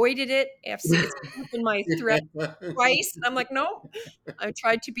 I avoided it. It's come up in my thread in. twice. I'm like, no.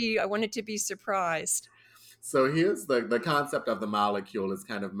 I wanted to be surprised. So here's the concept of the molecule is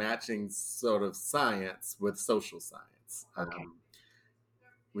kind of matching sort of science with social science. Okay.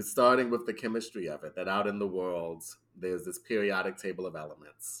 We're starting with the chemistry of it, that out in the world, there's this periodic table of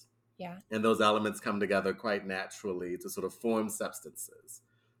elements. Yeah. And those elements come together quite naturally to sort of form substances.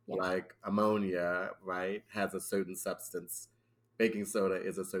 Yeah. Like ammonia, right, has a certain substance. Baking soda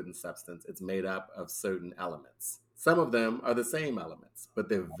is a certain substance. It's made up of certain elements. Some of them are the same elements, but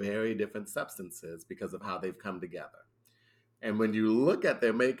they're very different substances because of how they've come together. And when you look at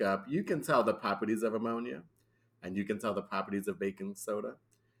their makeup, you can tell the properties of ammonia and you can tell the properties of baking soda.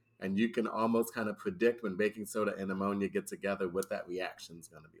 And you can almost kind of predict when baking soda and ammonia get together what that reaction is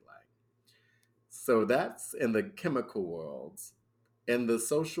going to be like. So that's in the chemical worlds. In the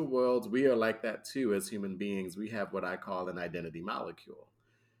social worlds, we are like that too as human beings. We have what I call an identity molecule.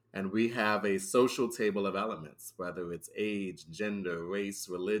 And we have a social table of elements, whether it's age, gender, race,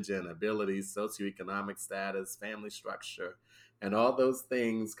 religion, abilities, socioeconomic status, family structure, and all those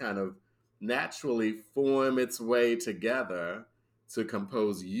things kind of naturally form its way together to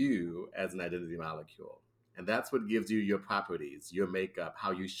compose you as an identity molecule. And that's what gives you your properties, your makeup,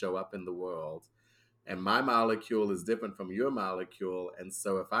 how you show up in the world. And my molecule is different from your molecule. And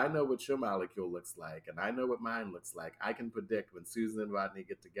so if I know what your molecule looks like and I know what mine looks like, I can predict when Susan and Rodney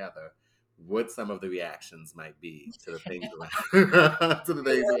get together what some of the reactions might be to the things around to the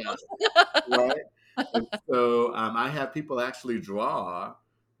things around it, right? And so I have people actually draw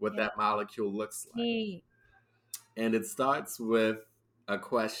what Yeah. that molecule looks like. Neat. And it starts with a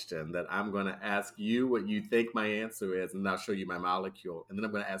question that I'm going to ask you what you think my answer is, and I'll show you my molecule. And then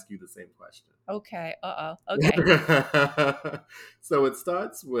I'm going to ask you the same question. Okay. Uh-oh. Okay. So it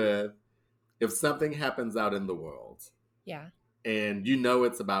starts with if something happens out in the world Yeah. and you know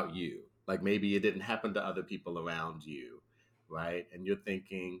it's about you, like maybe it didn't happen to other people around you, right? And you're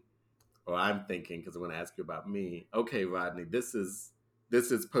thinking, or I'm thinking, because I'm going to ask you about me. Okay, Rodney, this is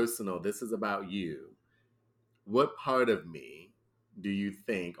personal. This is about you. What part of me do you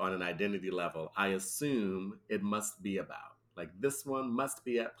think, on an identity level, I assume it must be about? Like this one must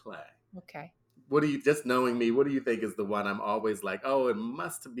be at play. Okay. What do you, just knowing me, what do you think is the one I'm always like, oh, it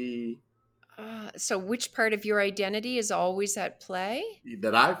must be, So which part of your identity is always at play?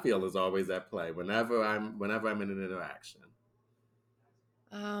 that I feel is always at play whenever I'm in an interaction?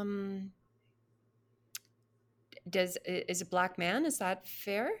 Um, is a black man? Is that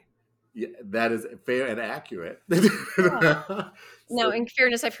fair? Yeah, that is fair and accurate. Yeah. Now, So, in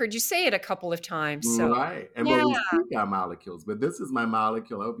fairness, I've heard you say it a couple of times. So right. And yeah, well, we speak our molecules, but this is my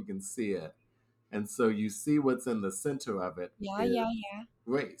molecule. I hope you can see it. And so you see what's in the center of it yeah, is yeah, yeah,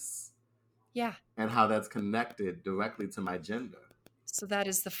 race yeah. and how that's connected directly to my gender. So that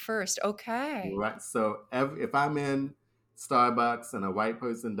is the first. Okay. Right. So if I'm in Starbucks and a white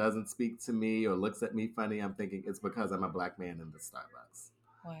person doesn't speak to me or looks at me funny, I'm thinking it's because I'm a black man in the Starbucks.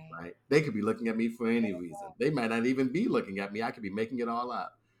 Wow. Right. They could be looking at me for any reason. They might not even be looking at me. I could be making it all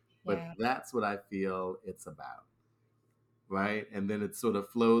up. But Yeah, that's what I feel it's about. Right. And then it sort of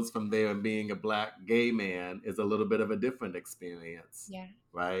flows from there. And being a black gay man is a little bit of a different experience. yeah,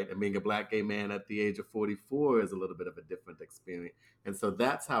 Right. And being a black gay man at the age of 44 is a little bit of a different experience. And so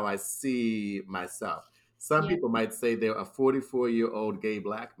that's how I see myself. Some yeah. people might say they're a 44-year-old gay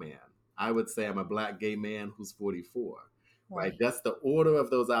black man. I would say I'm a black gay man who's 44. Right. Right. That's the order of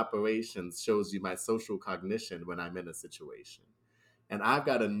those operations shows you my social cognition when I'm in a situation. And I've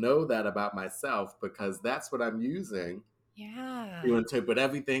got to know that about myself because that's what I'm using to Yeah. interpret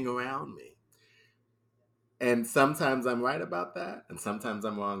everything around me. And sometimes I'm right about that, and sometimes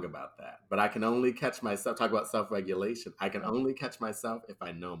I'm wrong about that. But I can only catch myself, talk about self regulation. I can Yeah. only catch myself if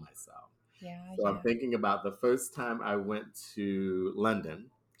I know myself. Yeah. So I'm Yeah. thinking about the first time I went to London,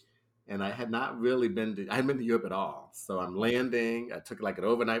 and I hadn't been to Europe at all. So I'm landing. I took like an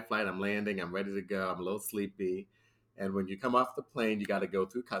overnight flight. I'm landing. I'm ready to go. I'm a little sleepy. And when you come off the plane, you got to go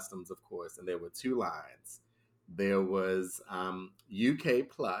through customs, of course. And there were two lines. There was UK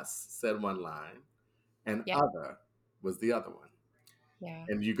plus, said one line, and Yeah. other was the other one. Yeah.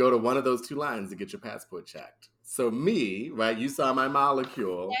 And you go to one of those two lines to get your passport checked. So me, right, you saw my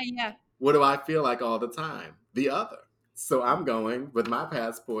molecule. Yeah. Yeah. What do I feel like all the time? The other. So I'm going with my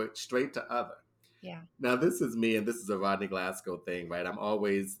passport straight to other. Yeah. Now this is me, and this is a Rodney Glasgow thing, right?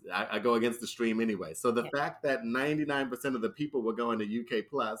 I go against the stream anyway. So the Yeah. fact that 99% of the people were going to UK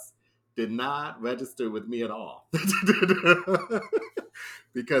plus did not register with me at all.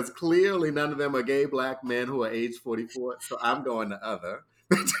 Because clearly none of them are gay black men who are age 44. So I'm going to other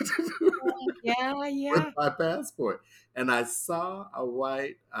Yeah. with Yeah. my passport. And I saw a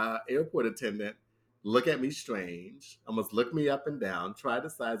white airport attendant look at me strange, almost look me up and down, try to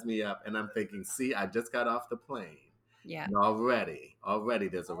size me up. And I'm thinking, see, I just got off the plane. Yeah. And already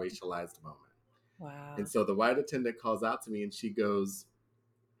there's a racialized moment. And Wow. so the white attendant calls out to me and she goes,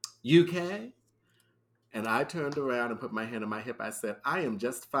 UK? And I turned around and put my hand on my hip. I said, I am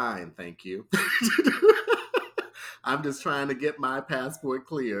just fine, thank you. I'm just trying to get my passport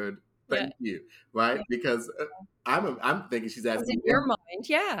cleared. Yeah. Thank you. Yeah. Right? Because I'm thinking she's Because asking in me, your mind,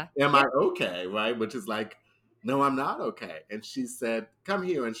 yeah. am Yeah. I okay? Right? Which is like, no, I'm not okay. And she said, come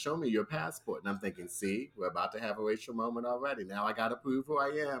here and show me your passport. And I'm thinking, see, we're about to have a racial moment already. Now I got to prove who I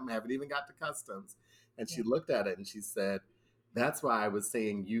am. Haven't even got to customs. And she Yeah. looked at it and she said, that's why I was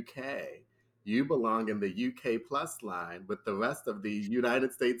saying UK. You belong in the UK plus line with the rest of the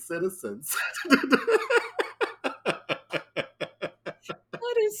United States citizens.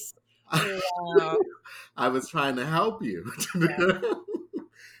 That is, wow. I was trying to help you.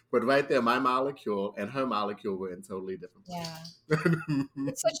 But right there, my molecule and her molecule were in totally different Yeah. places.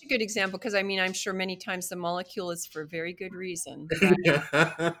 It's such a good example because I mean, I'm sure many times the molecule is for a very good reason, right?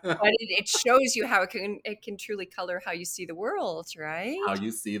 But it shows you how it can truly color how you see the world, How right?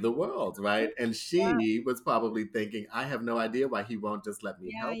 you see the world, right? And Yeah. she was probably thinking, I have no idea why he won't just let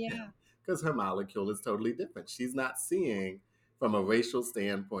me Yeah. help Yeah. him because her molecule is totally different. She's not seeing from a racial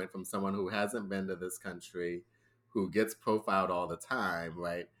standpoint from someone who hasn't been to this country, who gets profiled all the time,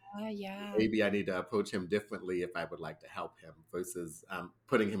 right? Yeah. Maybe I need to approach him differently if I would like to help him versus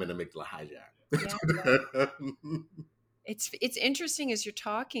putting him in amygdala Yeah. hijack. It's interesting as you're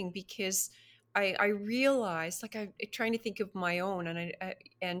talking because I realize like I'm trying to think of my own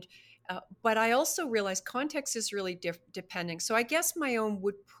and but I also realize context is really depending. So I guess my own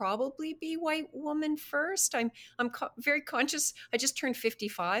would probably be white woman first. I'm very conscious. I just turned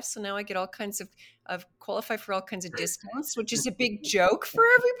 55, so now I get all kinds of qualify for all kinds of discounts, which is a big joke for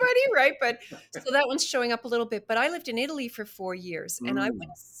everybody, right? But so that one's showing up a little bit. But I lived in Italy for 4 years, and I Mm,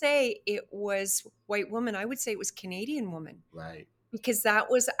 wouldn't say it was white woman. I would say it was Canadian woman right. because that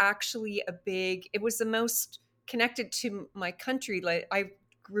was actually it was the most connected to my country. Like I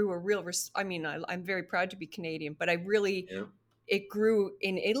grew a real, I mean, I'm very proud to be Canadian, but I really, Yeah. it grew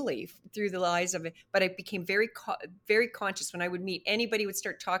in Italy through the lives of it. But I became very conscious when I would meet anybody would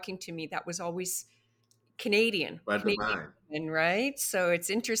start talking to me. That was always Right to Canadian mind. women, right? So it's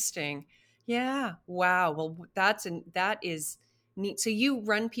interesting. Yeah. Wow. Well, that is neat. So you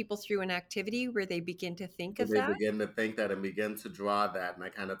run people through an activity where they begin to think But of they that. begin to think that and begin to draw that, and I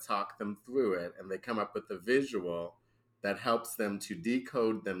kind of talk them through it, and they come up with a visual that helps them to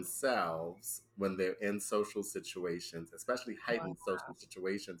decode themselves when they're in social situations, especially Wow. heightened social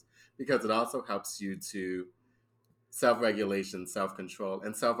situations, because it also helps you to self-regulation, self-control,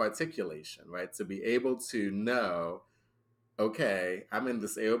 and self-articulation, right? To be able to know, okay, I'm in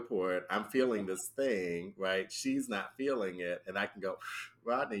this airport, I'm feeling this thing, right? She's not feeling it. And I can go,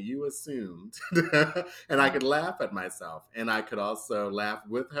 Rodney, you assumed. And I Yeah. could laugh at myself. And I could also laugh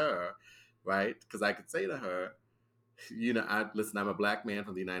with her, right? Because I could say to her, listen, I'm a black man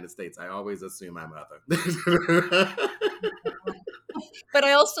from the United States. I always assume I'm other. But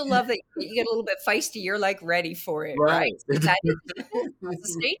I also love that you get a little bit feisty. You're like ready for it, right? Right. So that is that's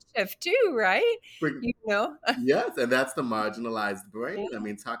a stage shift too, right? You know? Yes, and that's the marginalized Yeah, brain. I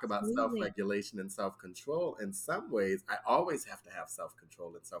mean, talk about absolutely. self-regulation and self-control. In some ways, I always have to have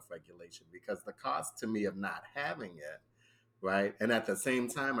self-control and self-regulation because the cost to me of not having it, right? And at the same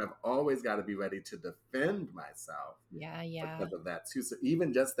time, I've always got to be ready to defend myself Yeah, yeah, because of that too. So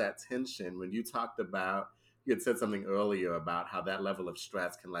even just that tension, when you talked about, you had said something earlier about how that level of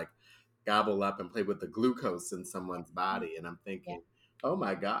stress can like gobble up and play with the glucose in someone's body. And I'm yeah, thinking, oh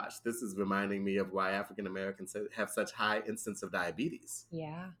my gosh, this is reminding me of why African Americans have such high instance of diabetes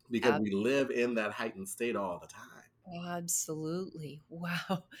yeah. because we live in that heightened state all the time. Absolutely.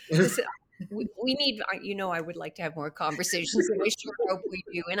 Wow. Listen, we need, I would like to have more conversations and I sure hope we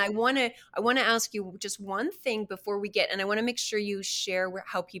do. And I want to ask you just one thing before we get, and I want to make sure you share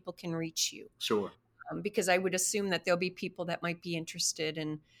how people can reach you. Sure. Because I would assume that there'll be people that might be interested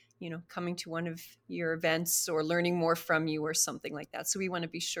in, coming to one of your events or learning more from you or something like that. So we want to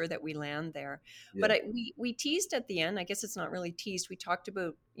be sure that we land there. Yeah. But we teased at the end. I guess it's not really teased. We talked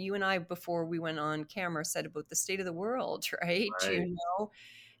about you and I before we went on camera said about the state of the world, right? Right.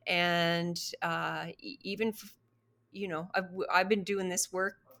 And even I've been doing this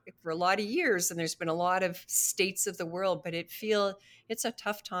work for a lot of years and there's been a lot of states of the world, but it's a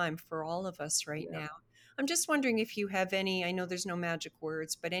tough time for all of us right Yeah. now. I'm just wondering if you have any, I know there's no magic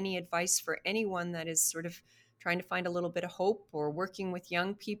words, but any advice for anyone that is sort of trying to find a little bit of hope or working with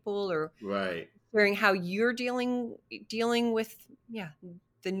young people or Right. sharing how you're dealing with, yeah.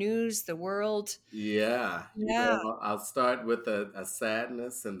 the news, the world. Yeah, Yeah. I'll start with a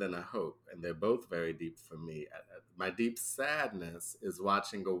sadness and then a hope, and they're both very deep for me. My deep sadness is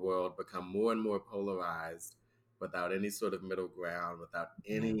watching a world become more and more polarized without any sort of middle ground, without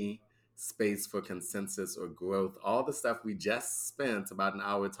Yeah. any space for consensus or growth. All the stuff we just spent about an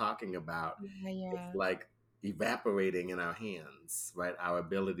hour talking about, Yeah. it's Yeah. like evaporating in our hands, right? Our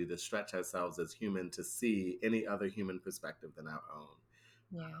ability to stretch ourselves as human to see any other human perspective than our own,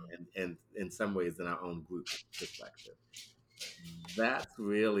 Yeah. and in some ways in our own group perspective. That's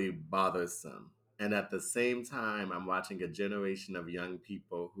really bothersome. And at the same time, I'm watching a generation of young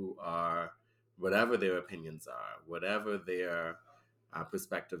people who are, whatever their opinions are, whatever their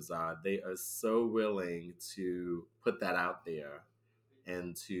perspectives are, they are so willing to put that out there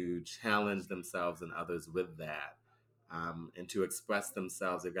and to challenge themselves and others with that, and to express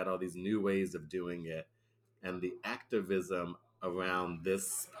themselves. They've got all these new ways of doing it. And the activism around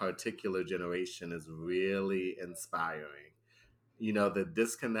this particular generation is really inspiring. The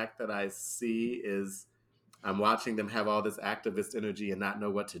disconnect that I see is I'm watching them have all this activist energy and not know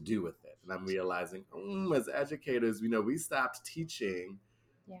what to do with it. And I'm realizing, as educators, we stopped teaching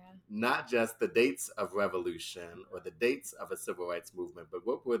Yeah. not just the dates of revolution or the dates of a civil rights movement, but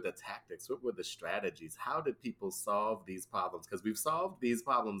what were the tactics? What were the strategies? How did people solve these problems? Because we've solved these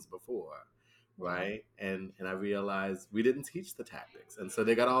problems before, Yeah. right? And I realized we didn't teach the tactics. And so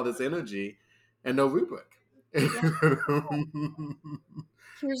they got all this energy and no rubric. Yeah.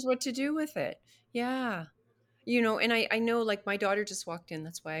 Here's what to do with it. Yeah. And I know, like, my daughter just walked in.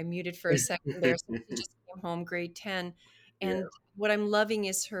 That's why I muted for a second there. So she just came home, grade 10. Yeah, And what I'm loving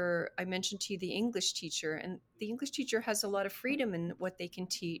is I mentioned to you the English teacher, and the English teacher has a lot of freedom in what they can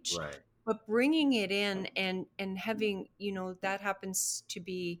teach. right, But bringing it in and having, that happens to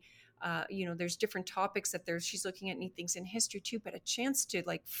be, there's different topics that she's looking at neat things in history too, but a chance to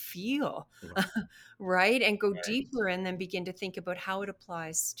like feel, right? And go right, deeper and then begin to think about how it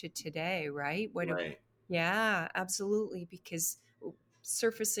applies to today, right? right. Yeah, absolutely. Because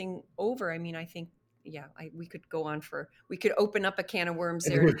surfacing over, I mean, I think, yeah, we could go on we could open up a can of worms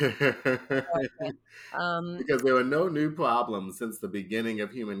there. Um, Because there were no new problems since the beginning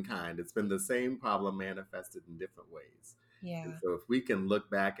of humankind. It's been the same problem manifested in different ways. And yeah. so if we can look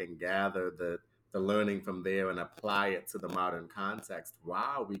back and gather the learning from there and apply it to the modern context,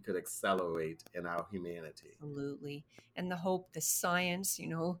 wow, we could accelerate in our humanity. Absolutely. And the hope, the science,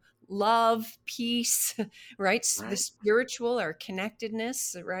 love, peace, right? The Right? spiritual, our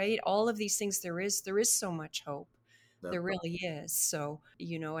connectedness, right? All of these things, there is so much hope. That's There really is. So,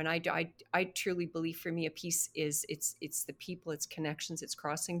 and I truly believe, for me, a peace it's the people, it's connections, it's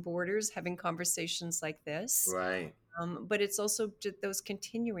crossing borders, having conversations like this. right. But it's also those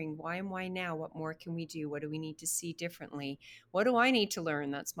continuing why and why now? What more can we do? What do we need to see differently? What do I need to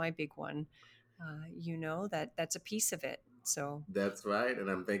learn? That's my big one. That's a piece of it. So That's right. And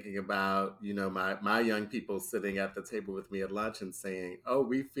I'm thinking about, my young people sitting at the table with me at lunch and saying, oh,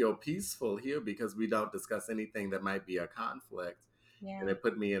 we feel peaceful here because we don't discuss anything that might be a conflict. And yeah, it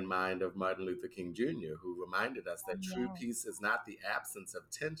put me in mind of Martin Luther King Jr., who reminded us that true yeah, peace is not the absence of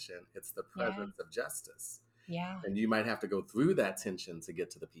tension, it's the yeah, presence of justice. yeah, And you might have to go through that tension to get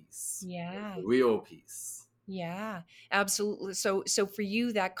to the peace, yeah. the real peace. Yeah, absolutely. So for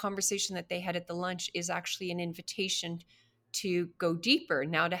you, that conversation that they had at the lunch is actually an invitation to go deeper,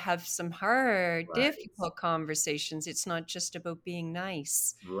 now to have some hard, Right. difficult conversations. It's not just about being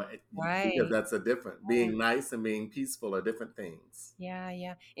nice. Right. Because Right. that's a different, being nice and being peaceful are different things. Yeah,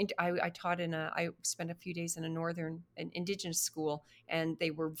 yeah. And I taught I spent a few days in a an indigenous school, and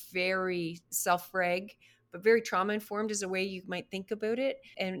they were very self-reg, but very trauma informed is a way you might think about it.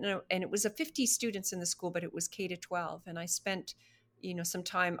 And it was a 50 students in the school, but it was K to 12. And I spent, some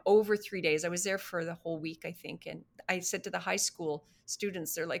time over 3 days. I was there for the whole week, I think. And I said to the high school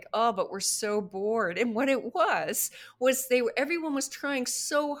students, they're like, oh, but we're so bored. And what it was everyone was trying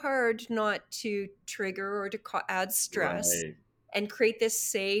so hard not to trigger or to add stress Right. and create this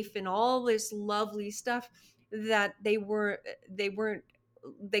safe and all this lovely stuff, that they weren't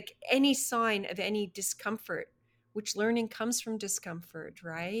like any sign of any discomfort, which learning comes from discomfort,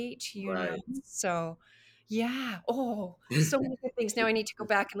 right? Right. So yeah. Oh, so many good things. Now I need to go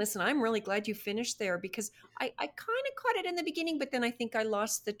back and listen. I'm really glad you finished there, because I kind of caught it in the beginning, but then I think I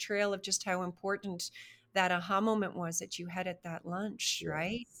lost the trail of just how important that aha moment was that you had at that lunch,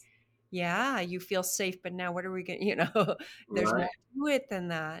 right? Yes. Yeah, you feel safe, but now what are we going to, there's more Right. to it than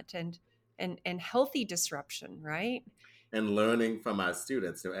that. And healthy disruption, right? And learning from our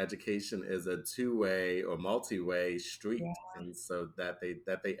students. Education is a two-way or multi-way Yeah. street, and so that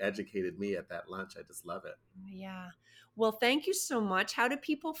they educated me at that lunch. I just love it. Yeah. Well, thank you so much. How do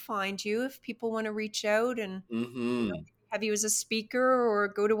people find you if people want to reach out and Hmm. have you as a speaker or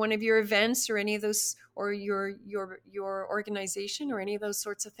go to one of your events or any of those or your organization or any of those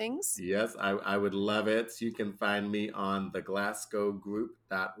sorts of things? Yes, I would love it. You can find me on the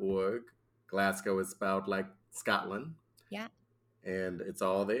glasgowgroup.org. Glasgow is spelled like Scotland, Yeah. and it's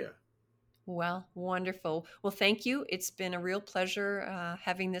all there. Well, wonderful. Well, thank you. It's been a real pleasure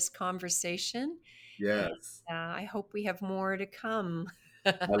having this conversation, and Yes, I hope we have more to come.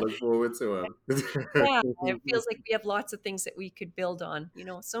 I look forward to Yeah, it them. feels like we have lots of things that we could build on.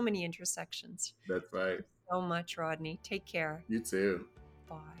 So many intersections. That's Thank right. you so much, Rodney. Take care. You too.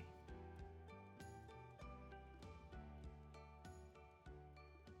 Bye.